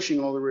actually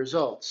publishing all the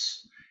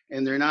results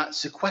and they're not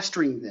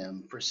sequestering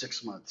them for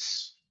 6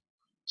 months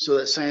so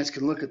that science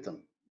can look at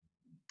them.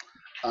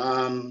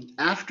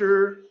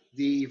 After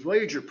the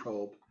Voyager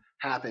probe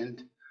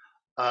happened,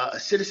 a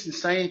citizen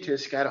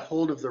scientist got a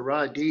hold of the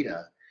raw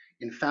data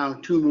and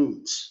found 2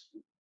 moons.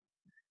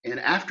 And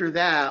after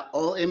that,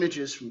 all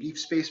images from deep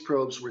space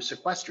probes were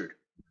sequestered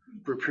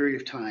for a period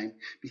of time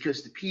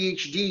because the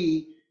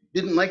PhD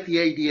didn't like the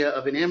idea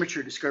of an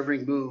amateur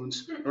discovering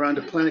moons around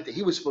a planet that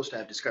he was supposed to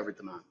have discovered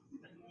them on.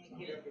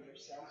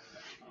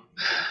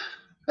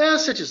 Well,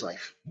 such is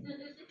life.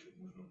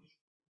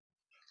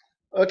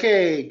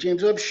 Okay,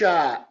 James Webb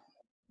shot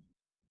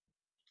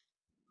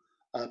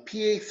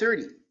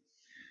PA30.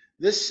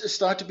 This is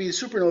thought to be the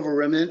supernova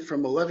remnant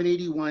from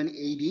 1181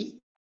 AD.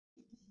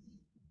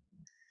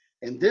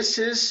 And this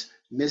is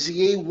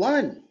Messier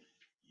 1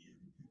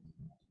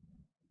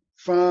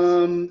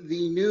 from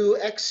the new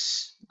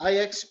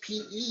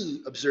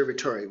IXPE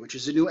observatory, which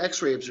is a new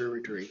X-ray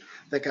observatory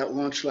that got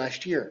launched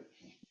last year.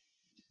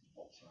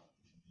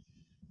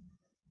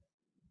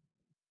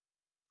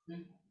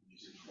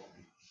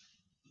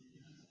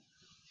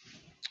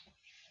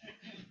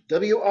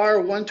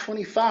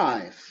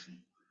 WR125,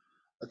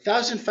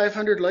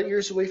 1,500 light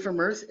years away from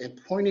Earth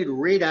and pointed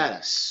right at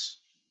us.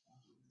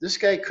 This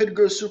guy could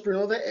go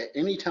supernova at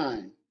any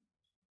time.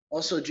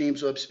 Also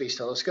James Webb Space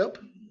Telescope.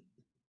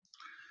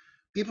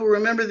 People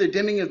remember the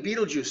dimming of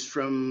Betelgeuse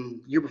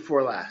from year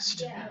before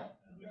last. Yeah.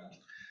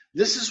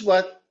 This is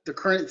what the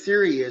current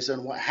theory is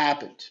on what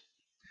happened.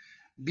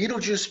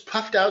 Betelgeuse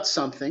puffed out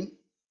something.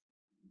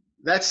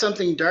 That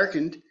something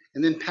darkened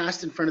and then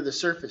passed in front of the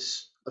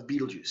surface of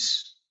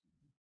Betelgeuse.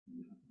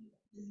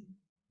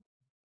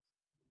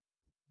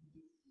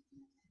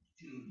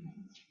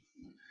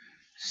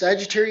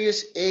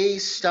 Sagittarius A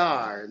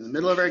star in the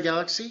middle of our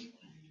galaxy.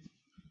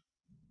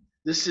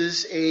 This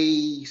is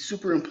a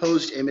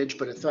superimposed image,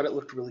 but I thought it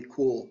looked really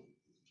cool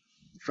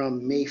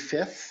from May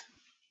 5th.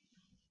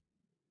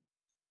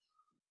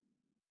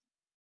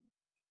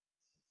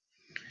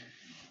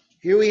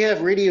 Here we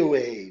have radio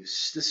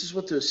waves. This is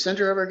what the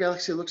center of our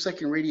galaxy looks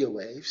like in radio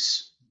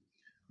waves,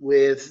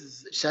 with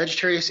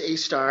Sagittarius A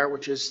star,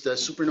 which is the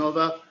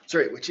supernova,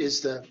 which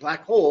is the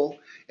black hole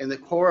in the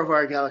core of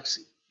our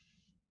galaxy.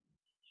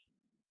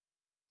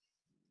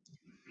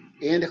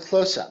 And a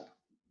close-up.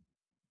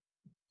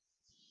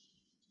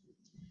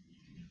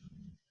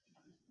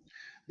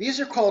 These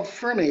are called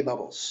Fermi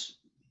bubbles.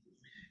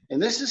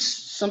 And this is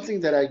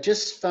something that I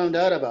just found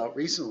out about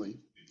recently.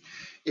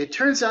 It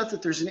turns out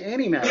that there's an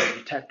antimatter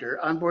detector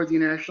on board the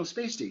International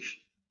Space Station,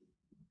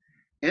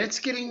 and it's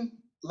getting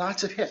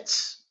lots of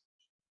hits.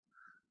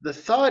 The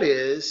thought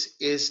is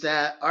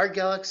that our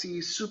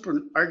galaxy's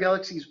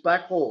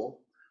black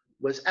hole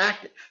was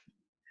active,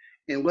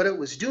 and what it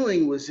was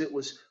doing was it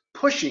was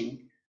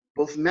pushing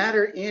both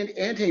matter and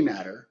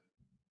antimatter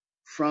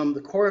from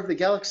the core of the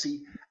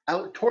galaxy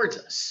out towards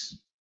us,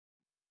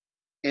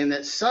 and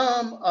that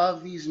some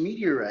of these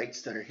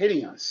meteorites that are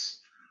hitting us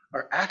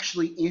are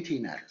actually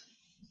antimatter.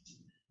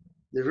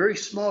 They're very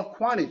small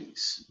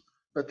quantities,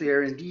 but they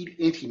are indeed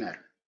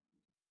antimatter.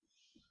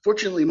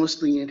 Fortunately,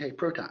 mostly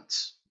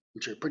antiprotons,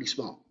 which are pretty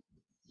small.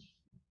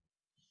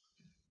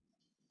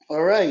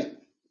 All right,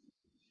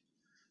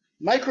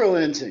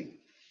 microlensing.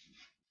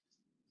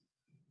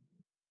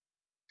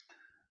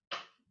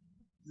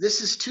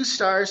 This is two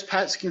stars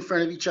passing in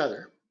front of each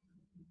other.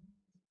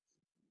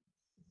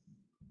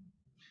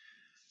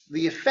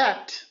 The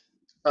effect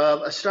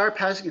of a star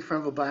passing in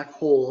front of a black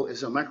hole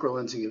is a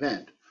microlensing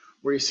event,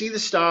 where you see the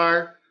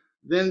star,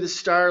 then the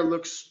star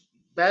looks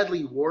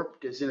badly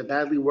warped, as in a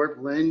badly warped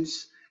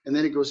lens, and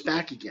then it goes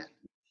back again.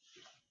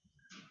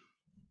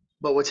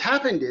 But what's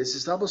happened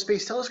is the Hubble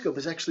Space Telescope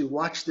has actually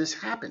watched this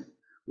happen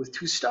with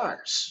two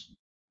stars,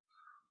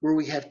 where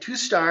we have two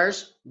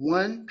stars,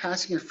 one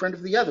passing in front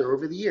of the other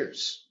over the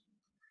years.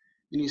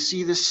 And you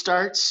see this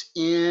starts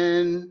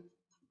in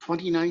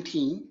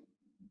 2019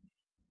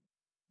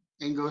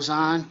 and goes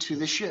on to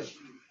this year.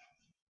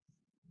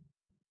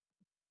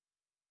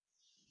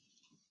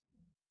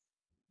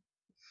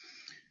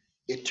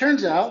 It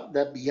turns out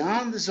that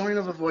beyond the zone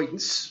of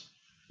avoidance,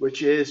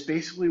 which is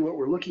basically what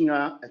we're looking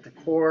at the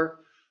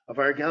core of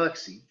our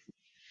galaxy,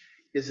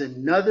 is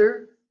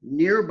another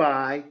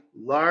nearby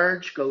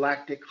large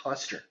galactic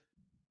cluster,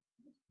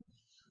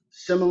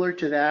 similar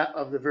to that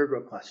of the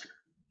Virgo cluster.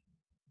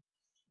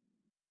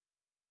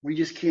 We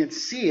just can't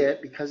see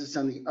it because it's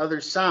on the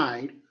other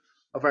side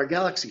of our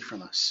galaxy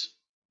from us.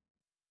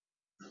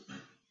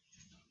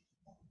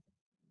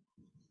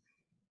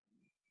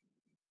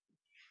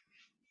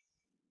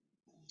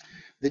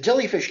 The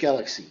Jellyfish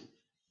Galaxy,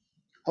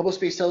 Hubble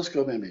Space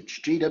Telescope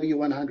image,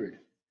 JW100.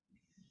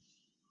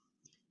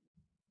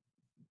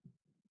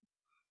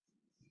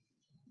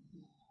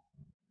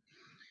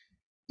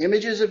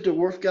 Images of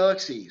dwarf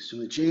galaxies from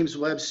the James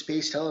Webb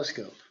Space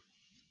Telescope.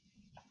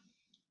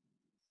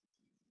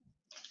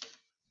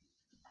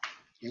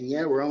 And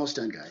yeah, we're almost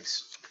done,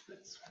 guys.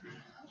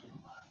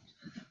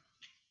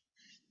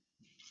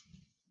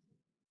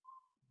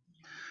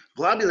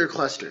 Globular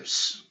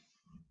clusters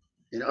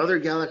in other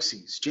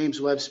galaxies,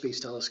 James Webb Space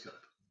Telescope.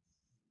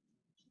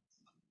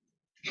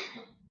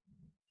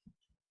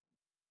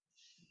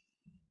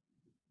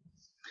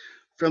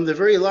 From the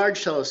Very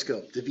Large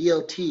Telescope, the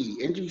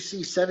VLT,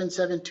 NGC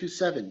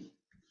 7727,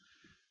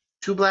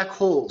 two black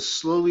holes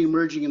slowly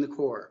merging in the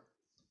core.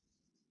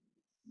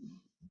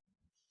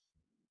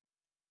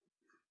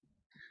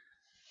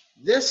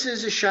 This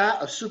is a shot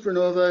of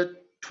supernova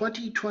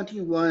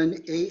 2021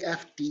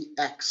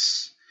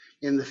 AFDX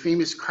in the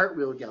famous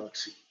Cartwheel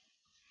Galaxy.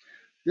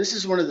 This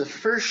is one of the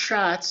first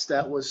shots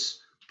that was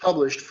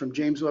published from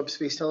James Webb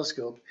Space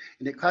Telescope,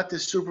 and it caught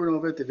this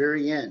supernova at the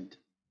very end.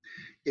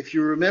 If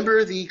you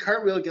remember the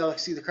Cartwheel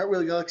Galaxy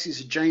is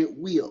a giant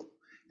wheel,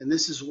 and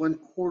this is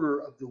 1/4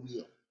 of the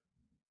wheel.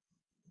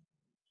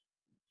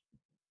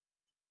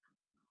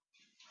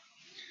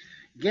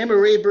 Gamma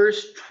ray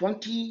burst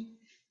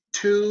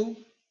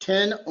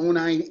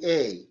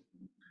 221009A,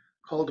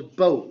 called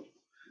BOAT.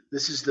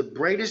 This is the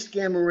brightest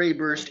gamma ray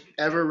burst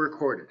ever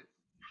recorded.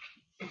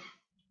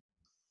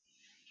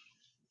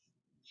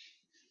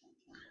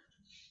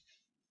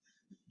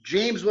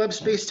 James Webb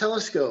Space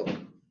Telescope,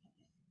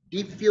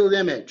 Deep Field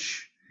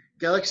Image,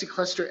 Galaxy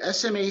Cluster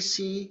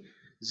SMAC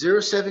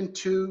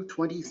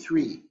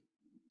 07223.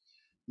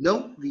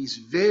 Note these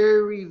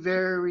very,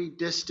 very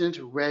distant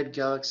red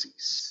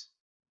galaxies.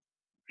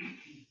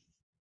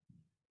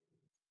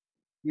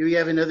 Here we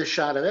have another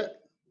shot of it.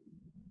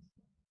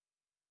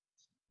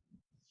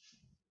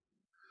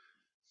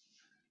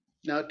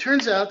 Now it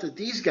turns out that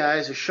these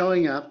guys are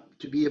showing up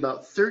to be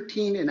about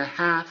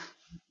 13.5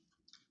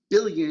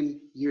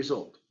 billion years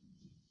old.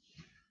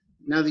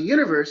 Now the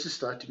universe is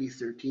thought to be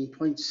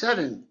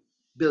 13.7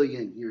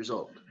 billion years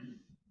old.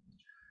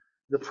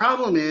 The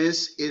problem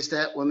is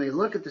that when they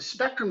look at the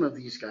spectrum of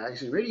these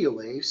guys in radio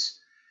waves,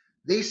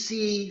 they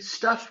see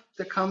stuff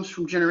that comes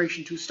from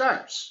generation 2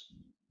 stars.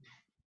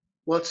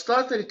 Well, it's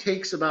thought that it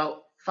takes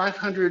about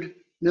 500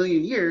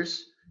 million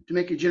years to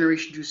make a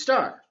generation 2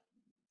 star,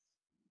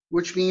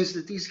 which means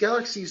that these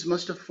galaxies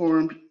must have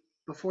formed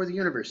before the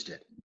universe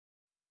did,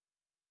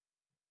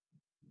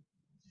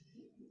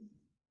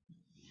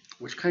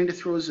 which kind of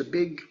throws a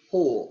big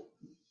hole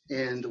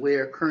in the way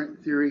our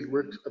current theory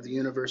of the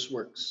universe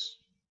works.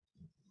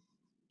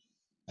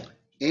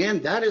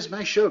 And that is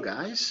my show,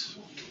 guys.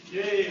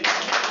 Yay.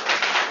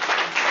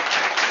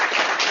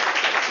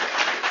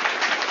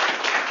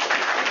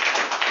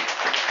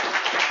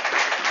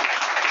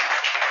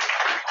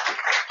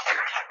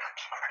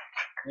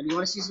 And you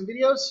want to see some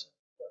videos?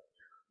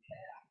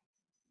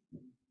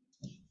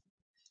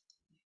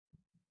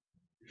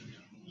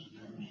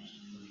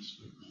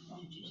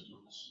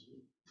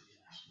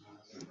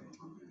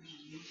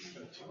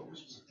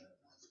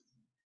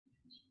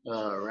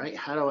 All right,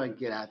 how do I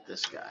get at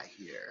this guy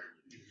here?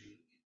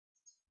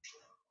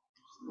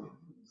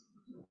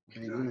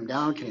 Can I move him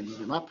down? Can I move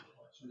him up?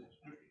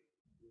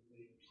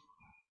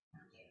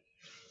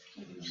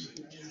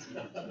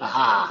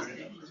 Aha,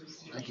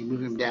 I can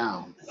move him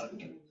down.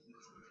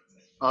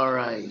 All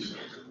right.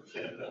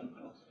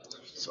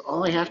 So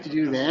all I have to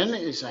do then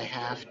is I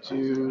have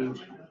to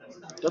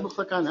double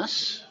click on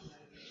this.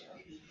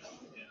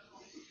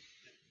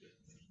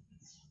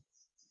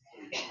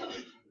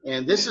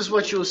 And this is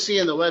what you'll see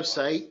on the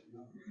website.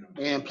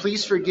 And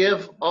please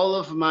forgive all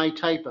of my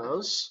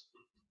typos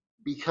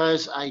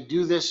because I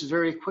do this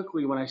very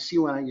quickly when I see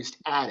one, I just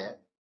add it.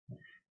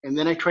 And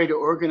then I try to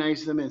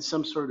organize them in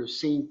some sort of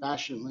sane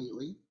fashion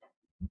lately.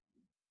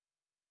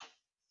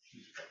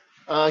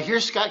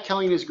 Here's Scott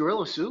Kelly in his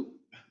gorilla suit.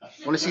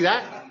 Want to see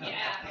that? Yeah.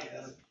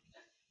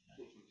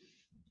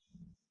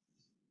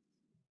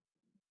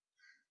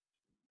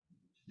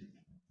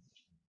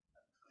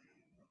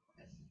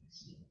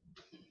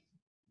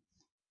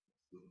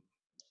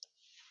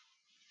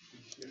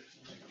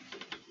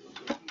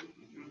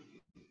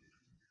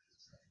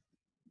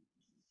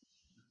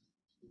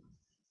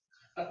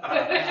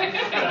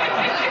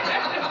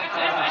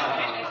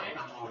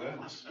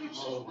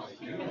 Oh, my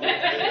God.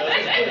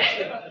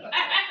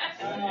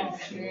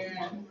 Oh,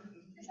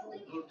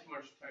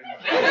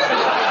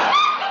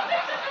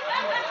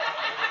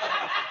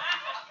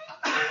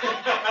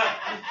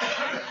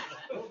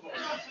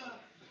 man.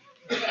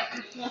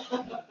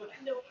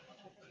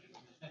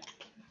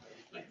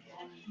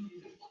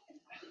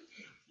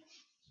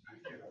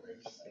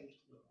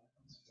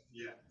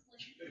 Yeah.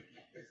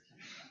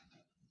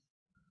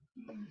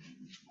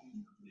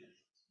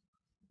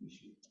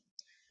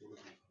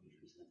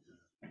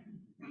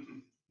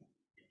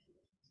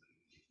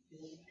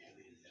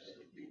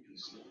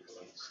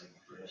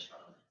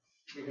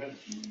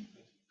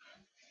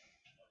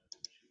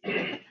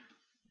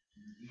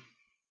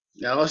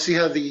 Now let's see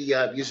how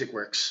the music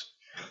works.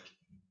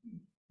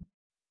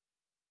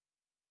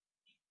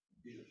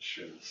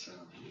 Share the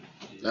sound.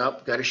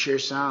 Nope, got to share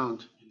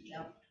sound.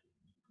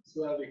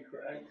 So that'd be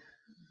correct.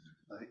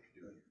 I think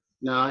you do it.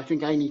 No, I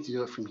think I need to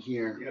do it from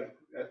here. You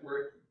have,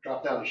 where,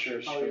 drop down to share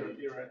Oh, screen.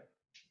 you're right.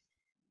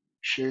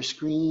 Share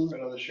screen.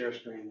 Right on the share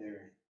screen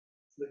there,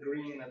 The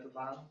green at the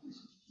bottom.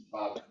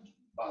 bottom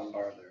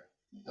bar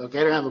there. Okay,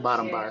 I don't have a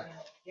bottom bar.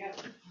 Yeah.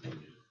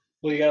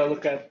 Well, you gotta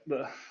look at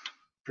the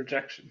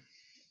projection.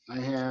 I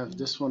have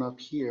this one up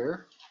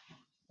here.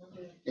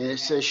 And it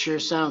says share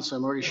sound, so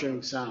I'm already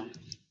sharing sound.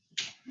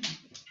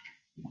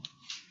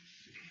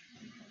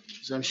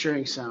 So I'm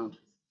sharing sound.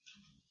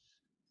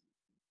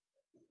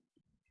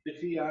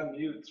 If he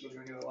unmutes, we're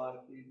gonna get a lot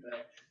of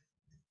feedback.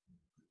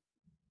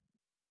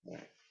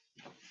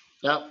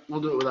 Yep,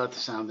 we'll do it without the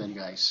sound then,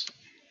 guys.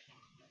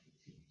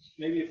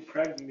 Maybe if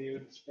Craig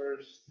mutes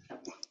first.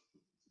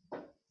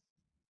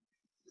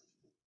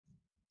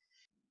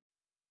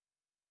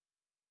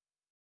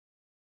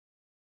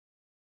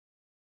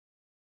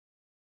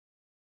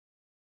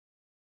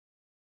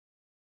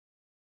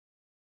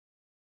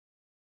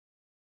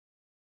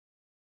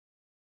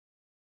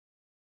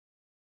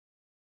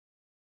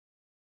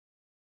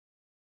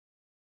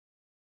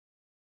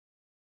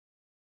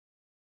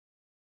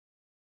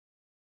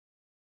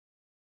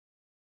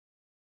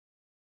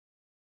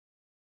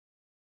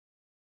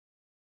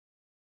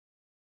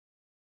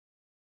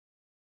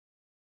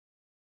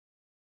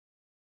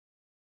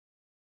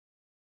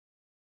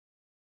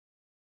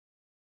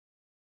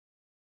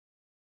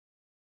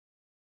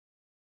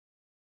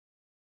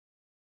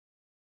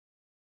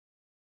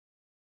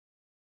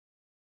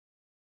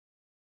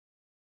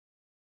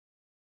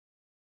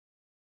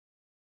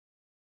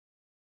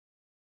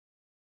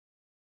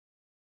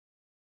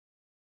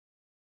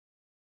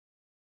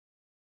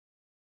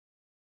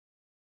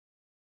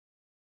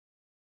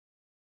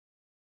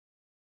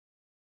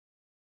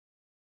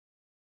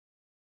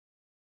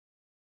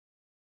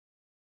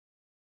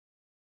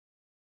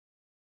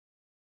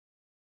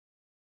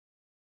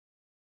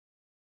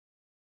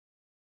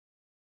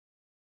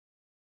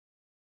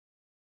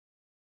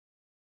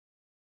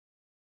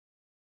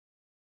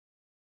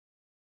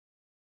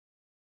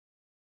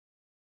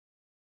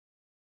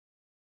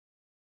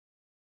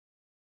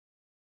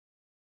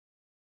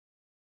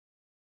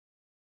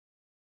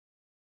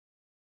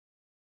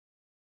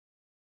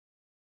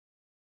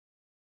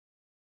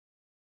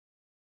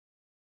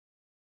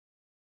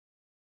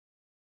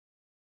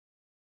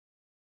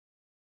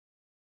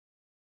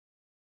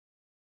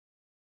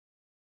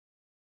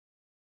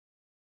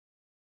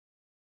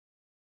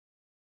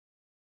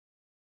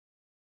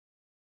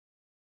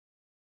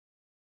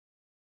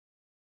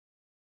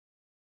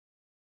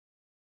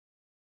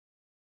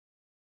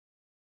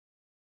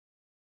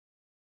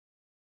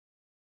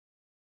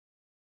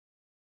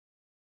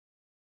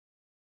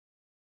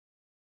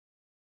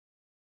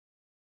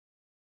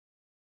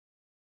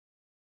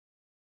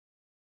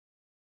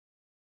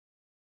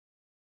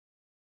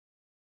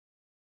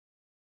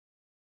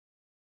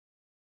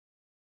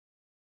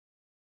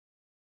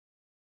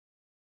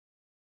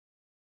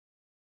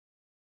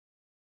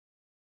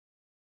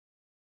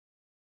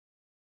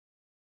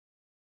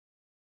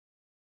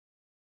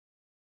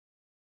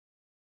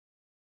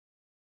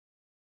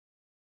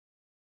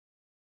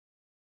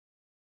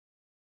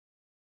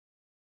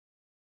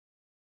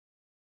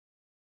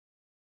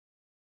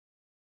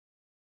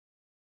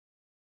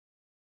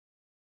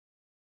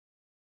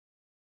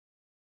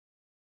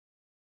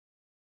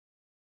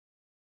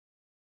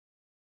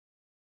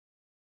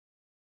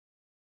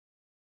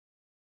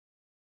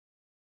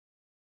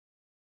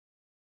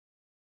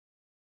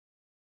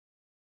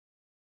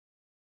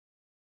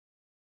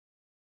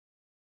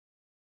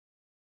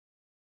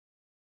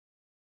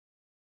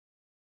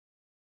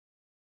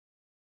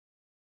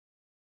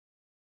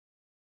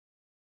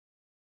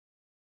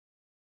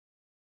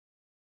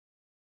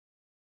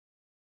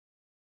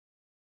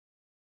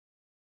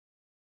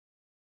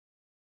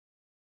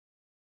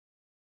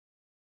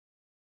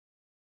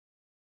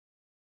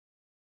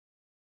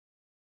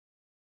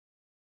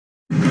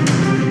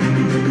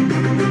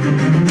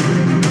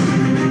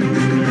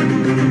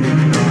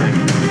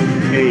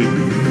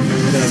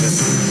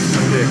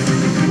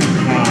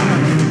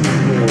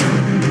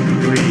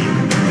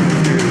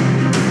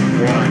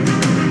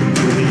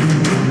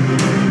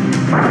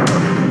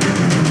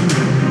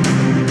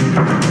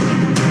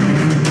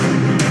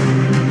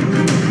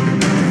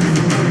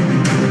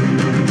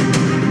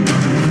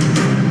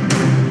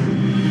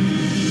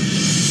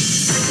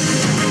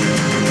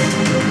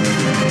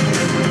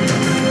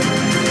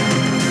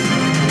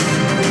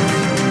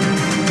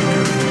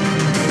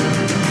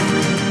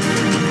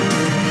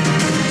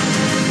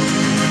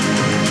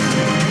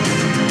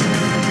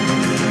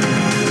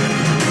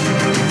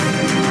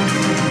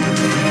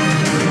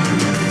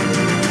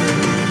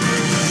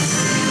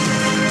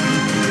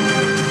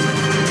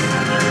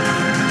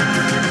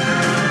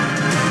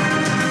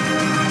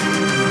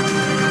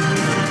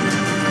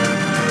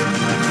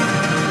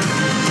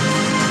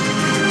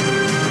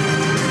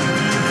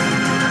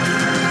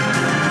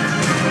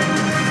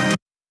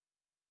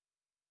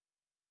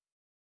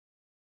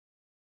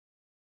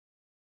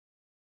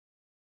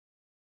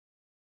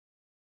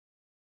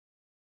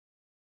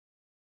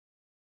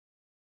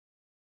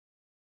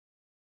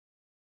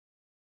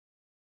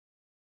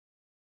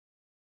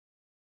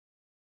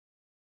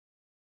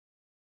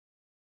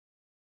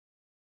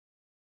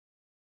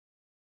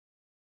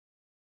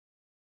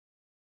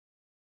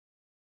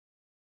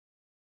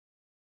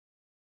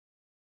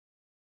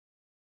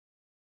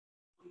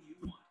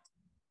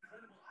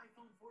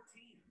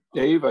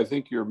 Dave, I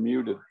think you're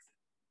muted.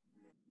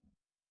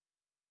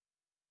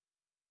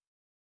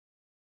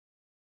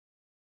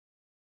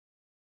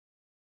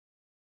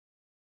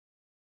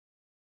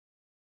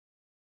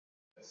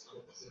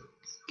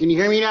 Can you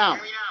hear me now?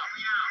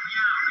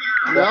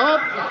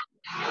 Nope.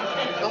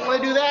 Don't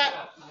want to do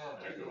that.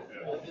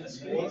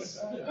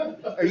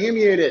 Are you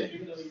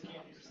muted?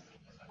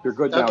 You're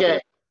good now, Okay.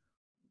 Dave.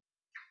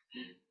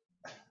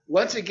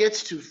 Once it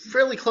gets to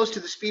fairly close to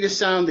the speed of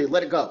sound, they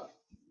let it go.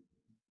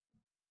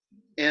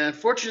 And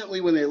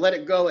unfortunately, when they let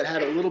it go, it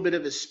had a little bit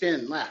of a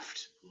spin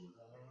left.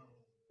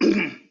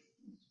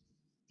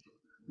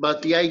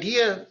 But the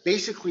idea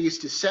basically is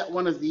to set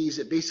one of these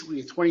at basically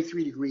a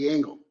 23-degree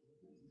angle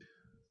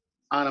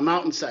on a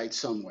mountainside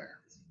somewhere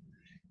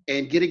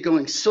and get it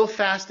going so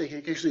fast they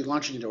can actually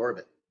launch it into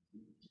orbit.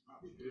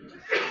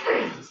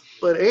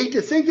 But I hate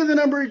to think of the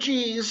number of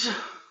G's.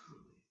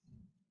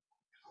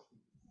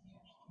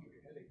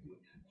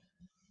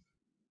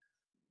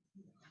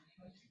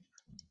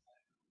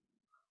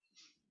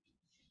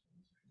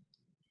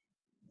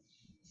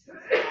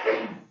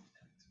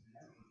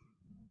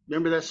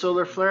 Remember that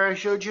solar flare I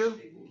showed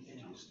you?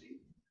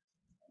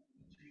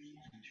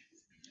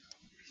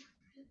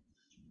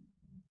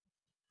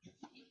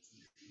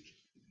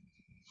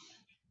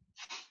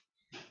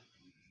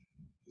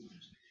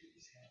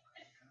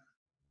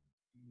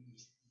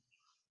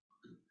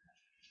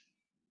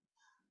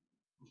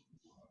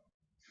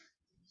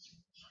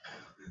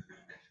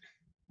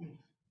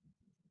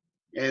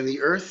 And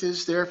the Earth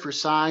is there for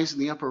size in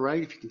the upper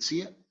right, if you can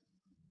see it.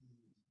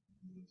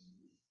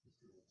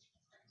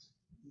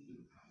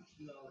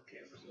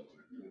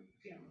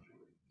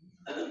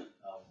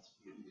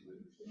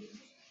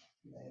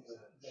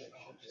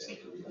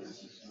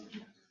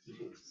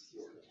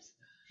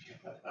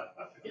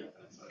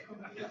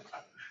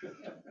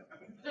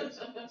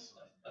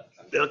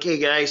 Okay,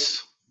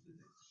 guys.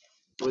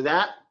 With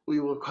that, we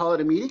will call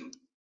it a meeting.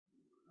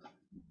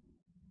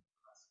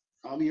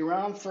 I'll be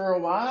around for a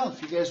while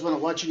if you guys want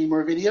to watch any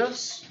more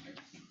videos.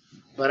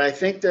 But I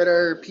think that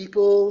our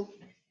people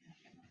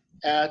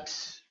at,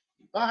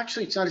 well,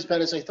 actually, it's not as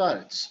bad as I thought.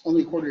 It's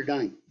only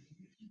 8:45.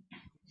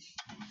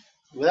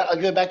 With that, I'll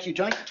give it back to you,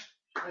 Tony.